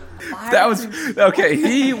 That was okay.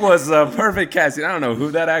 He was a perfect casting. I don't know who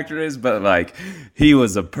that actor is, but like he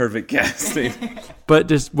was a perfect casting. But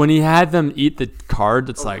just when he had them eat the card,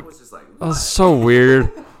 it's like, that was so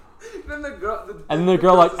weird. And the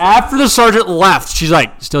girl, like, after the sergeant left, she's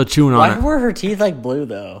like, still chewing on Why it. were her teeth like blue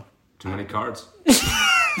though? Too many cards.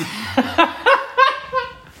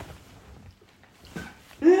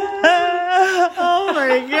 Oh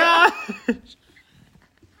my god!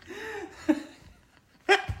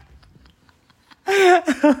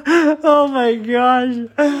 Oh my gosh!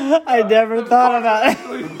 I never thought about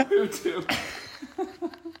it.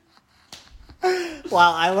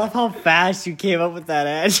 Wow, I love how fast you came up with that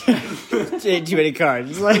answer. Too many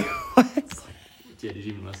cards. Like, what? did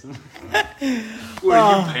you even listen? Were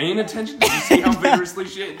you paying attention? Did you see how vigorously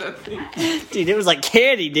she ate that thing? Dude, it was like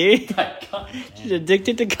candy, dude. She's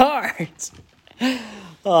addicted to cards.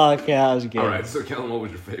 Oh, okay, that was good. All right, so Kellen, what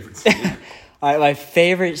was your favorite scene? All right, my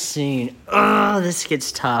favorite scene. Oh, this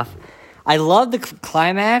gets tough. I love the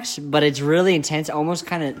climax, but it's really intense, almost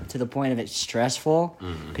kind of to the point of it's stressful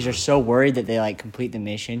because you're so worried that they like complete the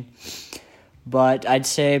mission. But I'd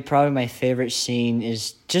say probably my favorite scene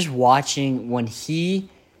is just watching when him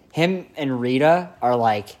and Rita are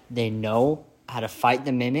like, they know how to fight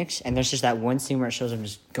the mimics, and there's just that one scene where it shows them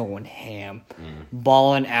just going ham,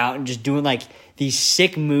 balling out and just doing like these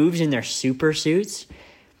sick moves in their super suits.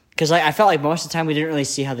 Because like, I felt like most of the time we didn't really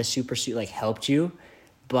see how the super suit like helped you,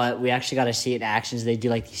 but we actually got to see it in actions. They do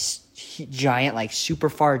like these giant like super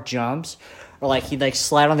far jumps, or like he'd like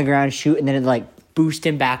slide on the ground, shoot, and then it'd like boost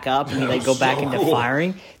him back up, and he'd like go back into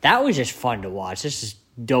firing. That was just fun to watch. This is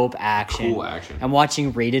dope action. Cool action. And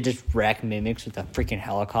watching Rita just wreck mimics with a freaking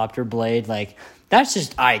helicopter blade, like that's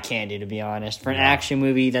just eye candy, to be honest. For an action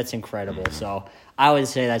movie, that's incredible. So I would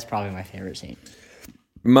say that's probably my favorite scene.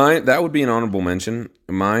 Mine, that would be an honorable mention.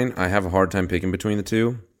 Mine, I have a hard time picking between the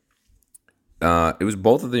two. It was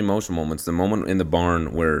both of the emotional moments. The moment in the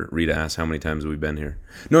barn where Rita asked how many times have we been here.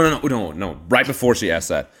 No. Right before she asked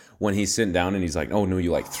that, when he's sitting down and he's like, "Oh no,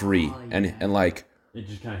 you like 3," and like, It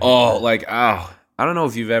just kind I don't know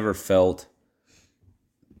if you've ever felt.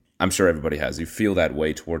 I'm sure everybody has. You feel that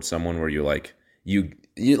way towards someone where you're like you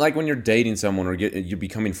like when you're dating someone or you're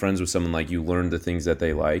becoming friends with someone, like you learn the things that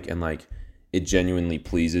they like and like it genuinely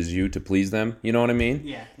pleases you to please them. You know what I mean?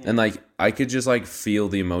 Yeah. And like I could just like feel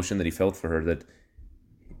the emotion that he felt for her, that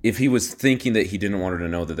if he was thinking that he didn't want her to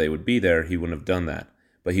know that they would be there, he wouldn't have done that.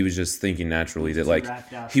 But he was just thinking naturally that like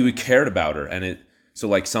he would cared about her, and so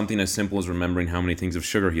like something as simple as remembering how many things of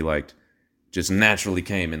sugar he liked just naturally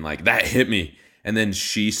came, and like that hit me. And then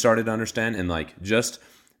she started to understand, and like just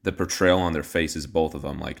the portrayal on their faces, both of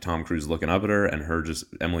them, like Tom Cruise looking up at her and her just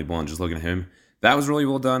Emily Blunt just looking at him. That was really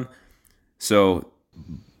well done. So,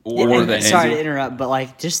 sorry to interrupt, but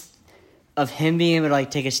like just of him being able to like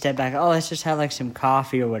take a step back. Oh, let's just have like some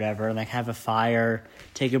coffee or whatever, and like have a fire,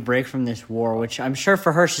 take a break from this war. Which I'm sure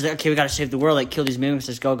for her, she's like, okay, we got to save the world, like kill these mimics,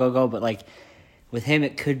 let's go. But like with him,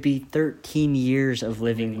 it could be 13 years of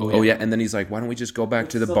living. Oh yeah, and then he's like, why don't we just go back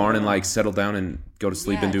to the barn and like settle down and go to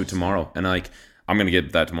sleep and do it tomorrow? And like, I'm gonna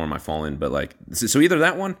get that tomorrow in my fall in, but like, so either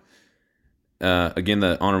that one. Again,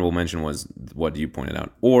 the honorable mention was what you pointed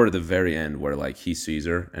out, or the very end where like he sees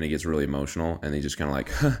her and he gets really emotional and he just kind of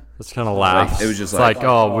like, Just kind of laughs. Like, it was just it's like,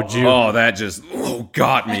 oh, would you? Oh, that just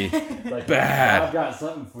got me bad. I've got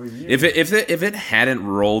something for you. If it hadn't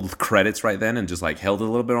rolled credits right then and just like held it a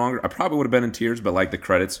little bit longer, I probably would have been in tears. But like the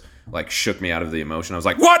credits like shook me out of the emotion. I was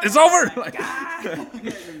like, what? It's over. Like,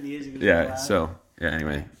 yeah. So yeah.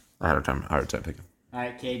 Anyway, I had a hard time picking. All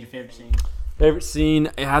right, Cage, your favorite scene. Favorite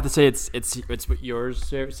scene, I have to say it's what yours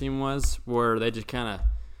favorite scene was, where they just kind of,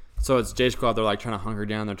 so it's J Squad, they're like trying to hunker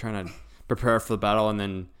down, they're trying to prepare for the battle, and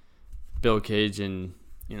then Bill Cage and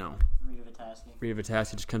Rita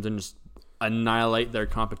Vataski just comes in and just annihilate their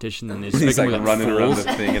competition, and they He's like with running around the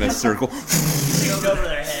fools. thing in a circle. Goes over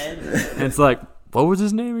their head. And it's like, what was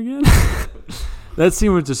his name again? That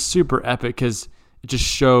scene was just super epic because it just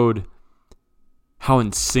showed how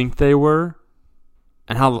in sync they were.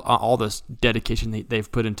 And how all this dedication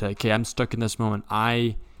they've put into, okay, I'm stuck in this moment.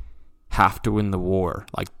 I have to win the war.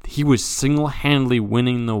 Like, he was single-handedly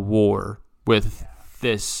winning the war with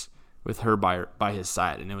her by his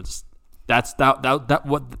side. And it was that's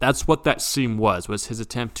what that scene was his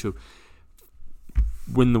attempt to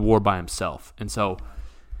win the war by himself. And so,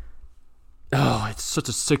 it's such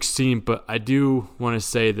a sick scene. But I do want to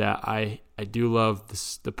say that I do love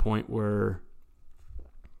the point where.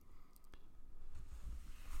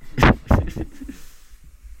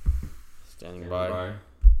 Standing by.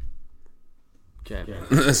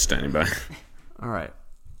 Okay. Standing by. All right.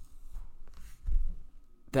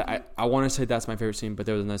 That I want to say that's my favorite scene, but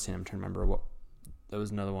there was another scene I'm trying to remember what. There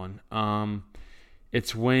was another one.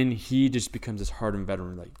 It's when he just becomes this hardened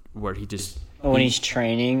veteran, like where he just. When he's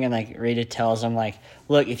training and like Rita tells him like,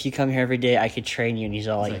 look, if you come here every day, I could train you, and he's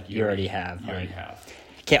all like, you already have. You already have.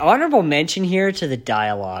 Okay, honorable mention here to the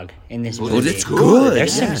dialogue in this movie. it's good.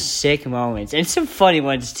 There's some sick moments and some funny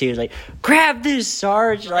ones too. Like, grab this,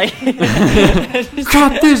 Sarge! Like,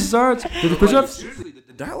 Grab this, Sarge! Did he push up? Seriously,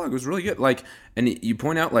 the dialogue was really good. Like, and you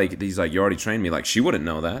point out like he's like, you already trained me. Like, she wouldn't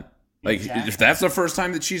know that. Like, if that's the first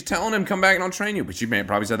time that she's telling him, come back and I'll train you. But she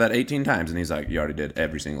probably said that 18 times, and he's like, you already did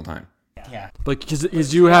every single time. yeah. Like,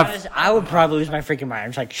 because you have. I would probably lose my freaking mind. I'm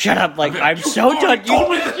just like, shut up! Like, I'm so done.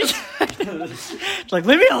 It's like,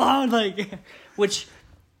 leave me alone. Like, which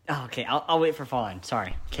Oh, okay, I'll wait for Fallen.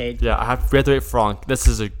 Sorry, Cade. Yeah, we have to wait for Fallen. This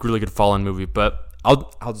is a really good Fallen movie, but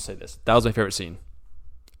I'll just say this: that was my favorite scene.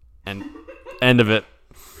 And end of it.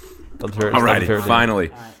 Alrighty,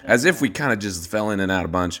 finally, as if we kind of just fell in and out a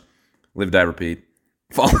bunch. Live, die, repeat.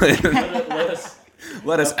 Fall in.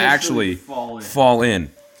 Let us actually fall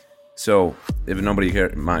in. So, if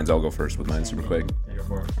nobody minds, I'll go first with mine super quick.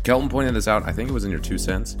 Kelton pointed this out. I think it was in your 2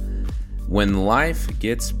 cents. When life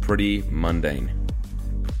gets pretty mundane,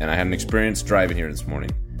 and I had an experience driving here this morning.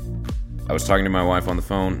 I was talking to my wife on the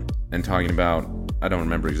phone and talking about, I don't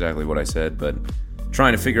remember exactly what I said, but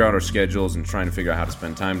trying to figure out our schedules and trying to figure out how to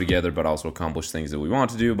spend time together, but also accomplish things that we want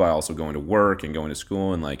to do by also going to work and going to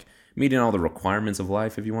school and like meeting all the requirements of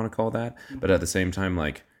life, if you want to call that. But at the same time,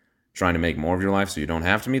 like trying to make more of your life so you don't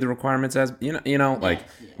have to meet the requirements as,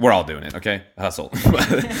 we're all doing it, okay? Hustle.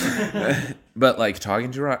 But like talking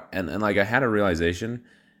to her and like I had a realization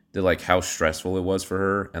that like how stressful it was for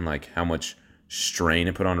her and like how much strain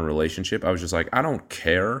it put on a relationship. I was just like, I don't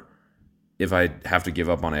care if I have to give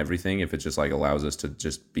up on everything, if it just like allows us to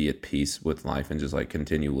just be at peace with life and just like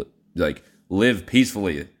continue like live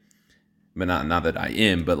peacefully. But not that I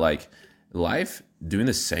am, but like life doing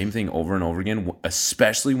the same thing over and over again,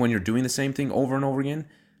 especially when you're doing the same thing over and over again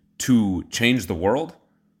to change the world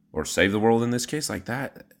or save the world in this case, like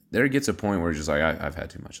that, there gets a point where you're just like, I've had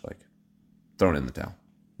too much, like throw it in the towel.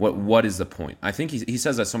 What is the point? I think he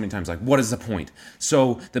says that so many times, like, what is the point?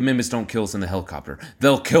 So the Mimbus don't kill us in the helicopter.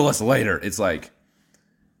 They'll kill us later. It's like,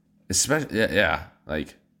 especially, yeah.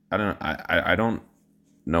 Like, I don't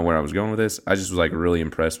know where I was going with this. I just was like really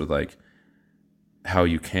impressed with like how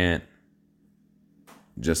you can't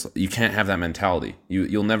have that mentality.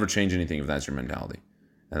 You'll never change anything if that's your mentality.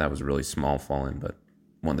 And that was a really small Fallen, but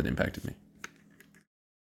one that impacted me.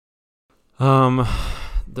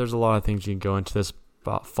 There's a lot of things you can go into this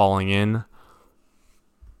about falling in.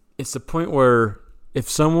 It's the point where if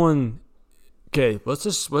someone, okay, let's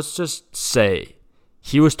just say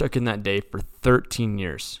he was stuck in that day for 13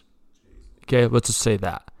 years. Okay, let's just say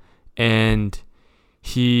that. And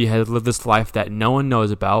he had lived this life that no one knows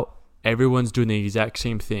about. Everyone's doing the exact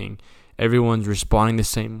same thing. Everyone's responding the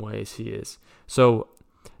same way as he is. So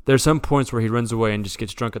there's some points where he runs away and just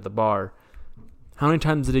gets drunk at the bar. How many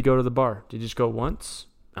times did he go to the bar? Did he just go once?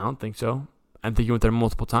 I don't think so. I think he went there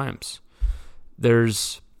multiple times.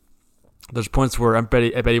 There's points where I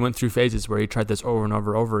bet he went through phases where he tried this over and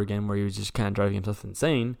over again, where he was just kind of driving himself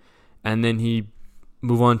insane, and then he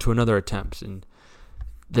moved on to another attempt. And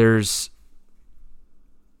there's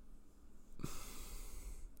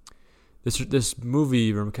this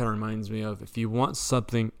movie kind of reminds me of if you want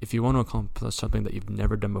to accomplish something that you've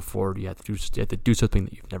never done before, you have to do something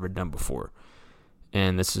that you've never done before.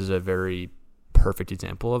 And this is a very perfect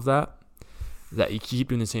example of that. That you keep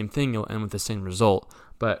doing the same thing, you'll end with the same result.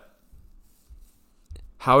 But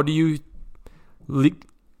how do you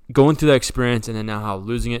going through that experience and then now how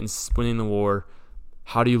losing it and winning the war?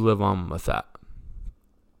 How do you live on with that?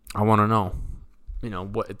 I want to know.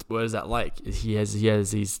 What is that like? He has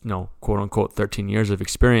these quote unquote 13 years of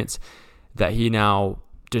experience that he now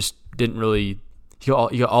just didn't really. He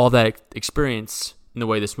got all that experience in the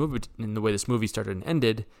way this movie started and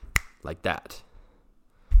ended, like that.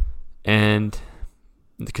 And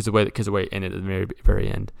because the way it ended at the very, very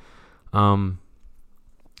end, I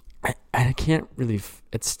can't really.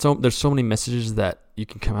 There's so many messages that you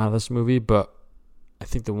can come out of this movie, but I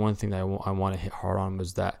think the one thing that I want to hit hard on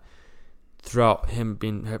was that throughout him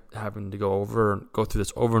having to go through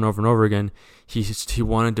this over and over and over again, he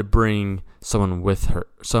wanted to bring someone with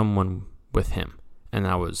him, and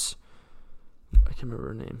that was I can't remember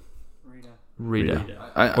her name. Rita.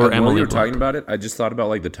 Or Emily. While you were talking about it, I just thought about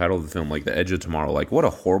like the title of the film, like The Edge of Tomorrow. Like what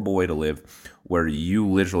a horrible way to live, where you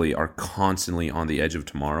literally are constantly on the edge of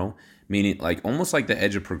tomorrow, meaning like almost like the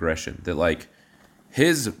edge of progression. That like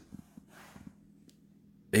he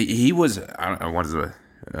was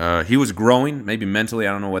he was growing, maybe mentally.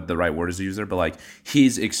 I don't know what the right word is to use there, but like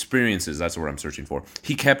his experiences. That's what I'm searching for.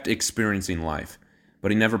 He kept experiencing life,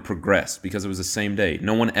 but he never progressed because it was the same day.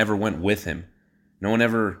 No one ever went with him. No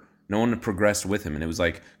one progressed with him, and it was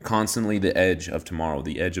like constantly the edge of tomorrow,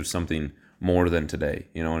 the edge of something more than today.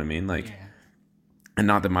 You know what I mean? Like, yeah. And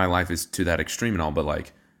not that my life is to that extreme and all, but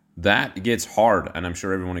like that gets hard, and I'm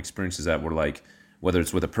sure everyone experiences that. Where like whether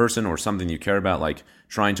it's with a person or something you care about, like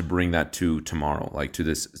trying to bring that to tomorrow, like to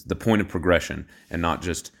the point of progression, and not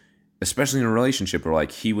just, especially in a relationship where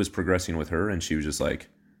like he was progressing with her, and she was just like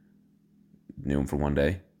knew him for one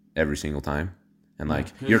day every single time, and like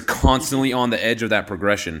you're constantly on the edge of that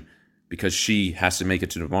progression. Because she has to make it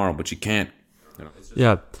to tomorrow, but she can't.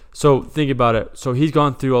 Yeah. So think about it. So he's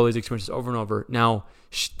gone through all these experiences over and over. Now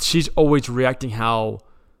she's always reacting how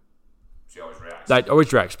She always reacts. that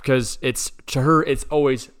always reacts because it's to her it's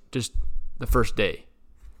always just the first day.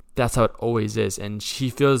 That's how it always is, and she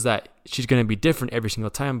feels that she's going to be different every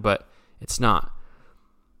single time, but it's not.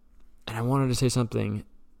 And I wanted to say something,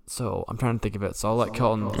 so I'm trying to think of it. So I'll let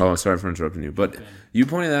Kelton. Oh, sorry for interrupting you, but you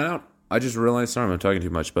pointed that out. I just realized. Sorry, I'm talking too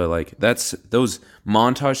much, but like that's those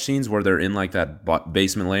montage scenes where they're in like that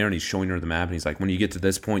basement layer, and he's showing her the map, and he's like, when you get to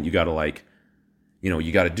this point, you got to like,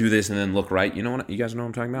 you got to do this and then look right. You know what? You guys know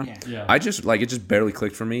what I'm talking about? Yeah. I just like it just barely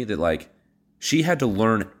clicked for me that like she had to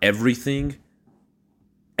learn everything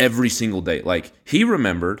every single day. Like he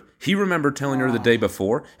remembered telling her the day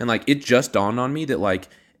before, and like it just dawned on me that like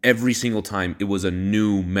every single time it was a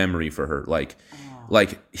new memory for her. Like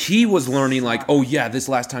he was learning like, oh yeah, this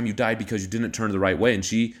last time you died because you didn't turn the right way, and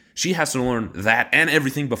she has to learn that and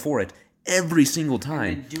everything before it every single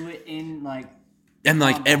time. And do it in like. And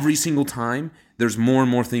like every single time, there's more and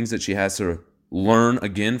more things that she has to learn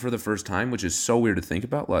again for the first time, which is so weird to think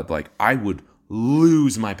about. Like I would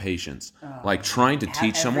lose my patience, like trying to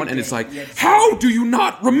teach someone, and it's like, how do you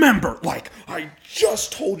not remember? Like I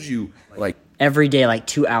just told you. Like Every day, like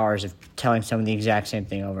 2 hours of telling someone the exact same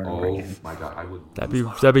thing over and over oh again. my god, I would.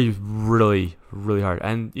 That'd be really, really hard.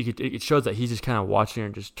 And it shows that he's just kind of watching her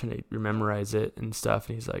and just trying to memorize it and stuff.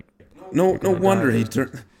 And he's like, No wonder he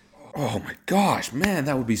turned. Oh my gosh, man,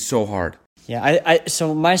 that would be so hard. Yeah,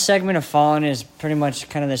 so my segment of Fallen is pretty much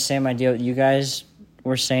kind of the same idea what you guys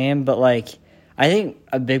were saying, but like I think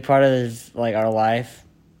a big part of like our life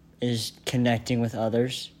is connecting with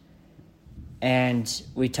others. And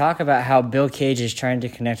we talk about how Bill Cage is trying to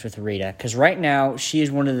connect with Rita, because right now she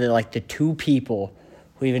is one of the two people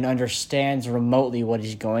who even understands remotely what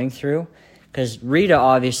he's going through. Because Rita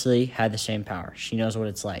obviously had the same power; she knows what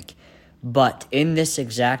it's like. But in this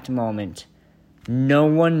exact moment, no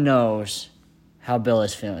one knows how Bill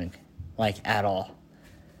is feeling, like at all.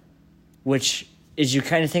 Which is you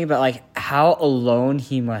kind of think about like how alone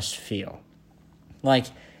he must feel. Like,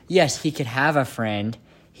 yes, he could have a friend.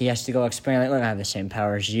 He has to go explain, like, look, I have the same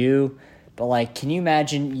power as you. But, like, can you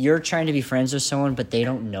imagine you're trying to be friends with someone, but they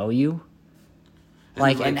don't know you?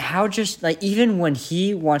 And how just, like, even when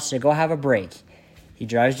he wants to go have a break, he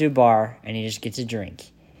drives to a bar and he just gets a drink.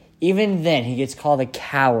 Even then, he gets called a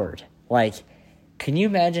coward. Like, can you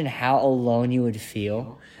imagine how alone you would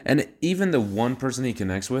feel? And even the one person he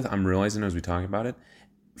connects with, I'm realizing as we talk about it,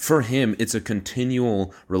 for him, it's a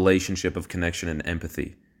continual relationship of connection and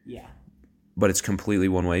empathy. Yeah. But it's completely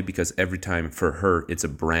one way because every time for her, it's a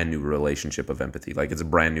brand new relationship of empathy. Like it's a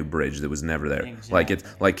brand new bridge that was never there. Exactly.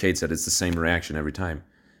 Like Kate said, it's the same reaction every time.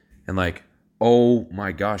 And like, oh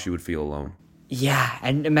my gosh, you would feel alone. Yeah,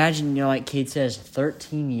 and imagine, like Kate says,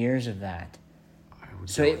 13 years of that.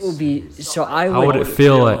 So it would be. So how would it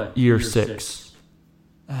feel at year 6?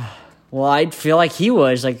 Well, I'd feel like he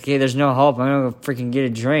was like, okay, there's no hope. I'm gonna go freaking get a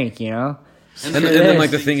drink, you know. And then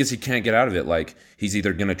like the thing is, he can't get out of it. Like he's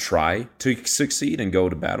either gonna try to succeed and go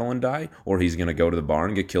to battle and die, or he's gonna go to the bar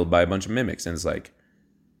and get killed by a bunch of mimics. And it's like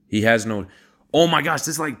he has no. Oh my gosh,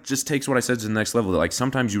 this like just takes what I said to the next level. That like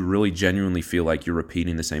sometimes you really genuinely feel like you're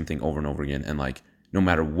repeating the same thing over and over again, and like no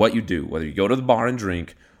matter what you do, whether you go to the bar and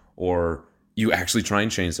drink or you actually try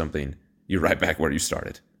and change something, you're right back where you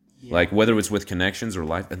started. Yeah. Like whether it's with connections or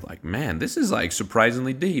life, and like man, this is like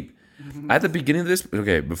surprisingly deep. At the beginning of this,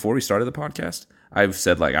 okay, before we started the podcast, I've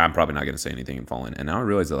said like I'm probably not going to say anything in Fallen, and now I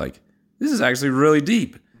realize that like this is actually really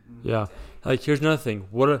deep. Yeah, like here's another thing.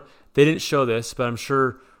 They didn't show this, but I'm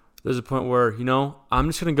sure there's a point where I'm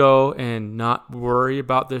just gonna go and not worry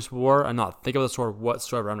about this war and not think about this war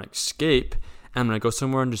whatsoever. I'm gonna escape, and I'm gonna go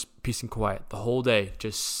somewhere and just peace and quiet the whole day.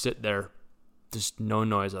 Just sit there, just no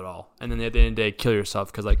noise at all, and then at the end of the day, kill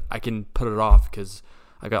yourself because like I can put it off because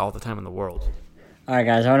I got all the time in the world. All right,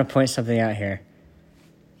 guys, I want to point something out here.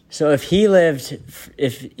 So if he lived,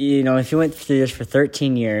 if he went through this for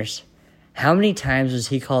 13 years, how many times was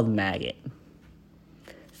he called maggot?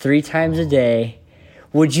 3 times a day.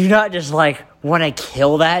 Would you not just, like, want to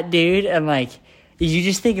kill that dude? And, like, you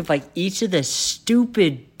just think of, like, each of the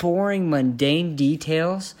stupid, boring, mundane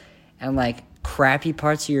details and, like, crappy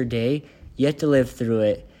parts of your day, you have to live through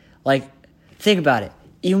it. Like, think about it.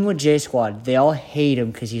 Even with J-Squad, they all hate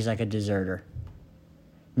him because he's, like, a deserter.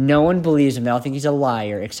 No one believes him. They all think he's a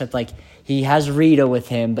liar, except, like, he has Rita with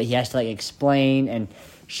him, but he has to, like, explain, and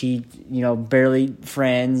she, barely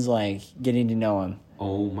friends, like, getting to know him.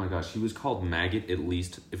 Oh, my gosh. He was called maggot at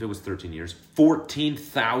least, if it was 13 years,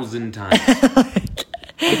 14,000 times. I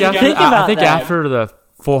think after the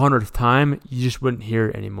 400th time, you just wouldn't hear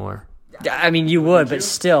it anymore. I mean, you would, but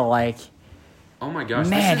still, like... Oh, my gosh.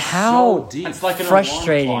 Man, this is how so deep. It's like an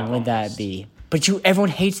frustrating alarm clock would that almost. be? But everyone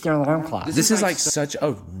hates their alarm clock. This is like such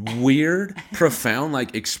a weird, profound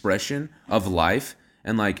like expression of life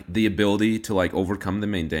and like the ability to like overcome the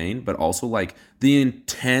mundane, but also like the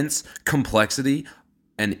intense complexity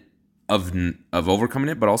and of overcoming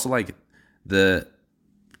it, but also like the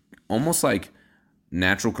almost like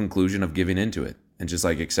natural conclusion of giving into it and just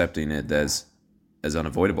like accepting it as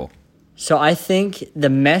unavoidable. So I think the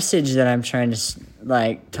message that I'm trying to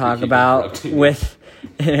like talk about with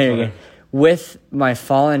with my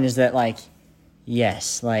Fallen is that like,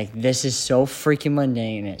 yes, like this is so freaking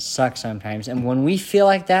mundane and it sucks sometimes. And when we feel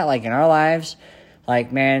like that, like in our lives,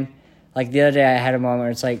 like man, like the other day I had a moment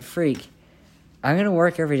where it's like, freak, I'm gonna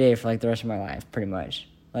work every day for like the rest of my life, pretty much.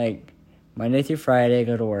 Like Monday through Friday,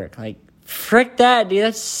 go to work. Like frick that, dude,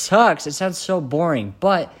 that sucks. It sounds so boring.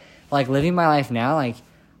 But like living my life now, like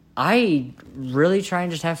I really try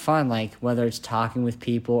and just have fun, like whether it's talking with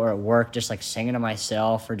people or at work, just like singing to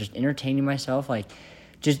myself or just entertaining myself, like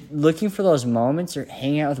just looking for those moments or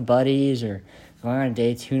hanging out with buddies or going on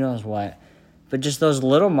dates, who knows what. But just those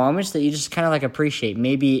little moments that you just kind of like appreciate.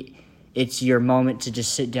 Maybe it's your moment to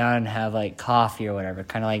just sit down and have like coffee or whatever,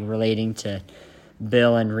 kind of like relating to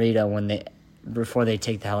Bill and Rita before they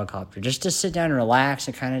take the helicopter. Just to sit down and relax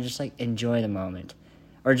and kind of just like enjoy the moment.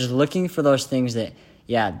 Or just looking for those things that,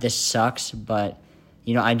 yeah, this sucks, but,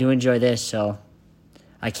 you know, I do enjoy this, so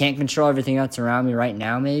I can't control everything else around me right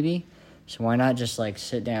now, maybe. So why not just, like,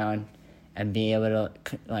 sit down and be able to,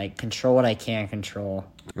 like, control what I can control.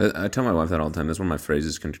 I tell my wife that all the time. That's one of my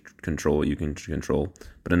phrases, control what you can control.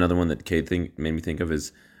 But another one that Kate made me think of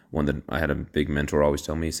is one that I had a big mentor always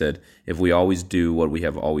tell me. He said, if we always do what we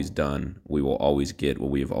have always done, we will always get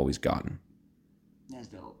what we have always gotten. That's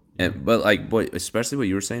dope. But especially what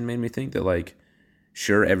you were saying made me think that, like,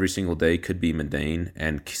 sure, every single day could be mundane,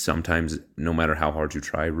 and sometimes, no matter how hard you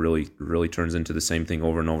try, really, really turns into the same thing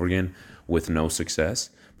over and over again with no success.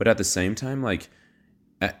 But at the same time, like,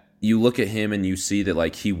 you look at him and you see that,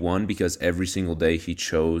 like, he won because every single day he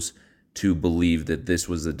chose to believe that this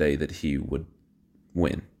was the day that he would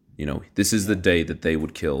win. You know, this is the day that they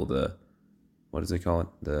would kill the, what does they call it?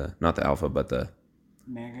 Not the alpha, but the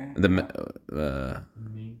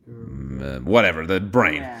whatever, the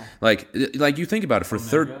brain. Yeah. Like you think about it, for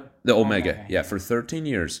the Omega. Yeah, for 13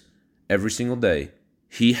 years, every single day,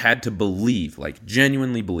 he had to believe, like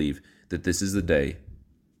genuinely believe, that this is the day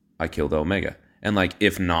I kill the Omega. And like,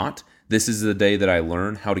 if not, this is the day that I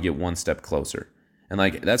learn how to get one step closer. And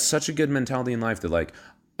like, that's such a good mentality in life that like,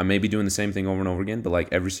 I may be doing the same thing over and over again, but like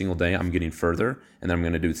every single day I'm getting further, and then I'm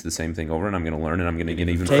going to do the same thing over, and I'm going to learn, and I'm going to get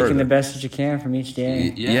even further. Taking the best that you can from each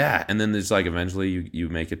day. Yeah. And then there's like, eventually you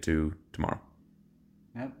make it to tomorrow.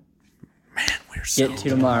 Yep. Man, we're so Get to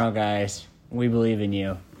tomorrow, guys. We believe in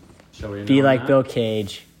you. Be like Bill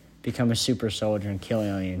Cage. Become a super soldier and kill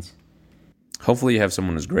aliens. Hopefully you have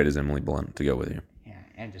someone as great as Emily Blunt to go with you. Yeah,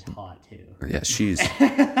 and just hot too. Yeah,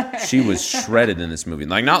 she was shredded in this movie.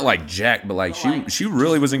 Like, not like Jack, but like she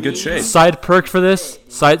really was in good shape. Side perk for this,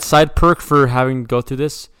 side perk for having to go through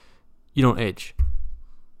this, you don't age.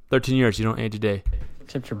 13 years, you don't age a day.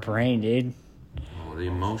 Except your brain, dude. Oh, the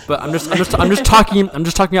emotion. But I'm just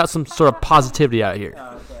talking about some sort of positivity out here.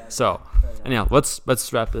 So, anyhow,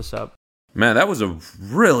 let's wrap this up. Man, that was a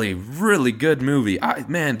really, really good movie. I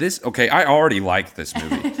already liked this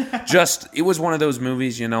movie. It was one of those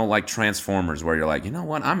movies, you know, like Transformers, where you're like, you know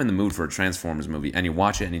what, I'm in the mood for a Transformers movie, and you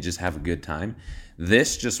watch it and you just have a good time.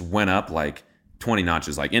 This just went up like 20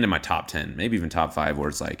 notches, like into my top 10, maybe even top 5, where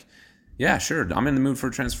it's like, yeah, sure, I'm in the mood for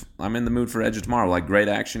Edge of Tomorrow, like great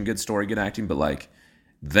action, good story, good acting, but like,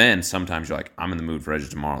 then sometimes you're like, I'm in the mood for Edge of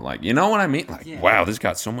Tomorrow, like, you know what I mean? Like, wow, this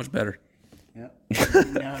got so much better. Yep.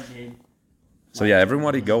 No, dude. So yeah,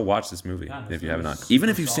 everybody go watch this movie if you have not. Even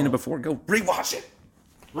if you've seen it before, go rewatch it.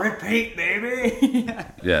 Repeat, baby.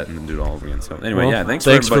 Yeah, and then do it all over again. So anyway,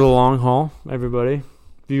 thanks for the long haul, everybody.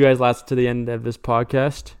 If you guys lasted to the end of this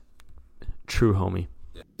podcast, true homie.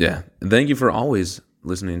 Yeah, and thank you for always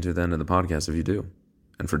listening to the end of the podcast if you do,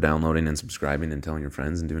 and for downloading and subscribing and telling your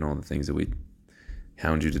friends and doing all the things that we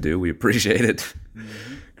hound you to do. We appreciate it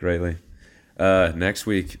greatly. Next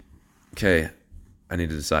week, okay, I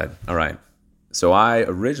need to decide. All right. So I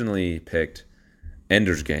originally picked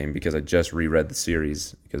Ender's Game because I just reread the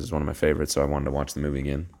series because it's one of my favorites, so I wanted to watch the movie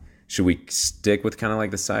again. Should we stick with kind of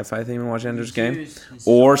like the sci-fi theme and watch Ender's Game?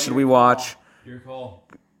 Or should we watch... Your call.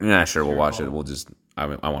 Yeah, sure, we'll watch it. We'll just... I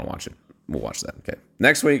want to watch it. We'll watch that. Okay.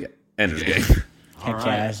 Next week, Ender's Game. All right.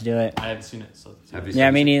 Yeah, let's do it. I haven't seen it. So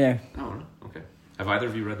yeah, me neither. Oh, okay. Have either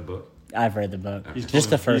of you read the book? I've read the book.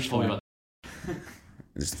 Just the first one.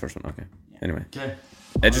 Just the first one, okay. Anyway. Okay.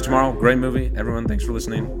 Edge of Tomorrow, great movie. Everyone, thanks for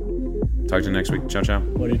listening. Talk to you next week. Ciao, ciao.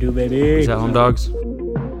 What do you do, baby? Peace out, home dogs.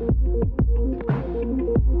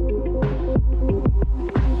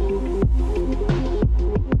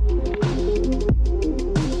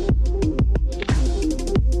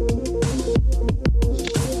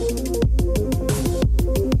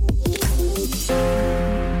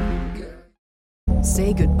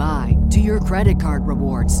 Say goodbye to your credit card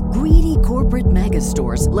rewards. Greedy corporate mega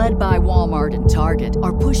stores, led by Walmart and Target,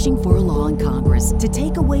 are pushing for a law in Congress to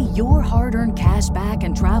take away your hard-earned cash back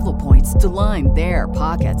and travel points to line their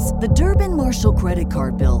pockets. The Durbin-Marshall credit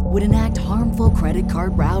card bill would enact harmful credit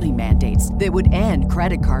card routing mandates that would end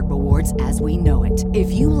credit card rewards as we know it.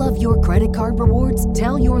 If you love your credit card rewards,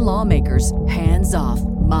 tell your lawmakers, hands off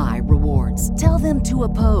my rewards. Tell them to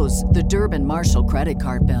oppose the Durbin-Marshall credit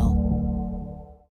card bill.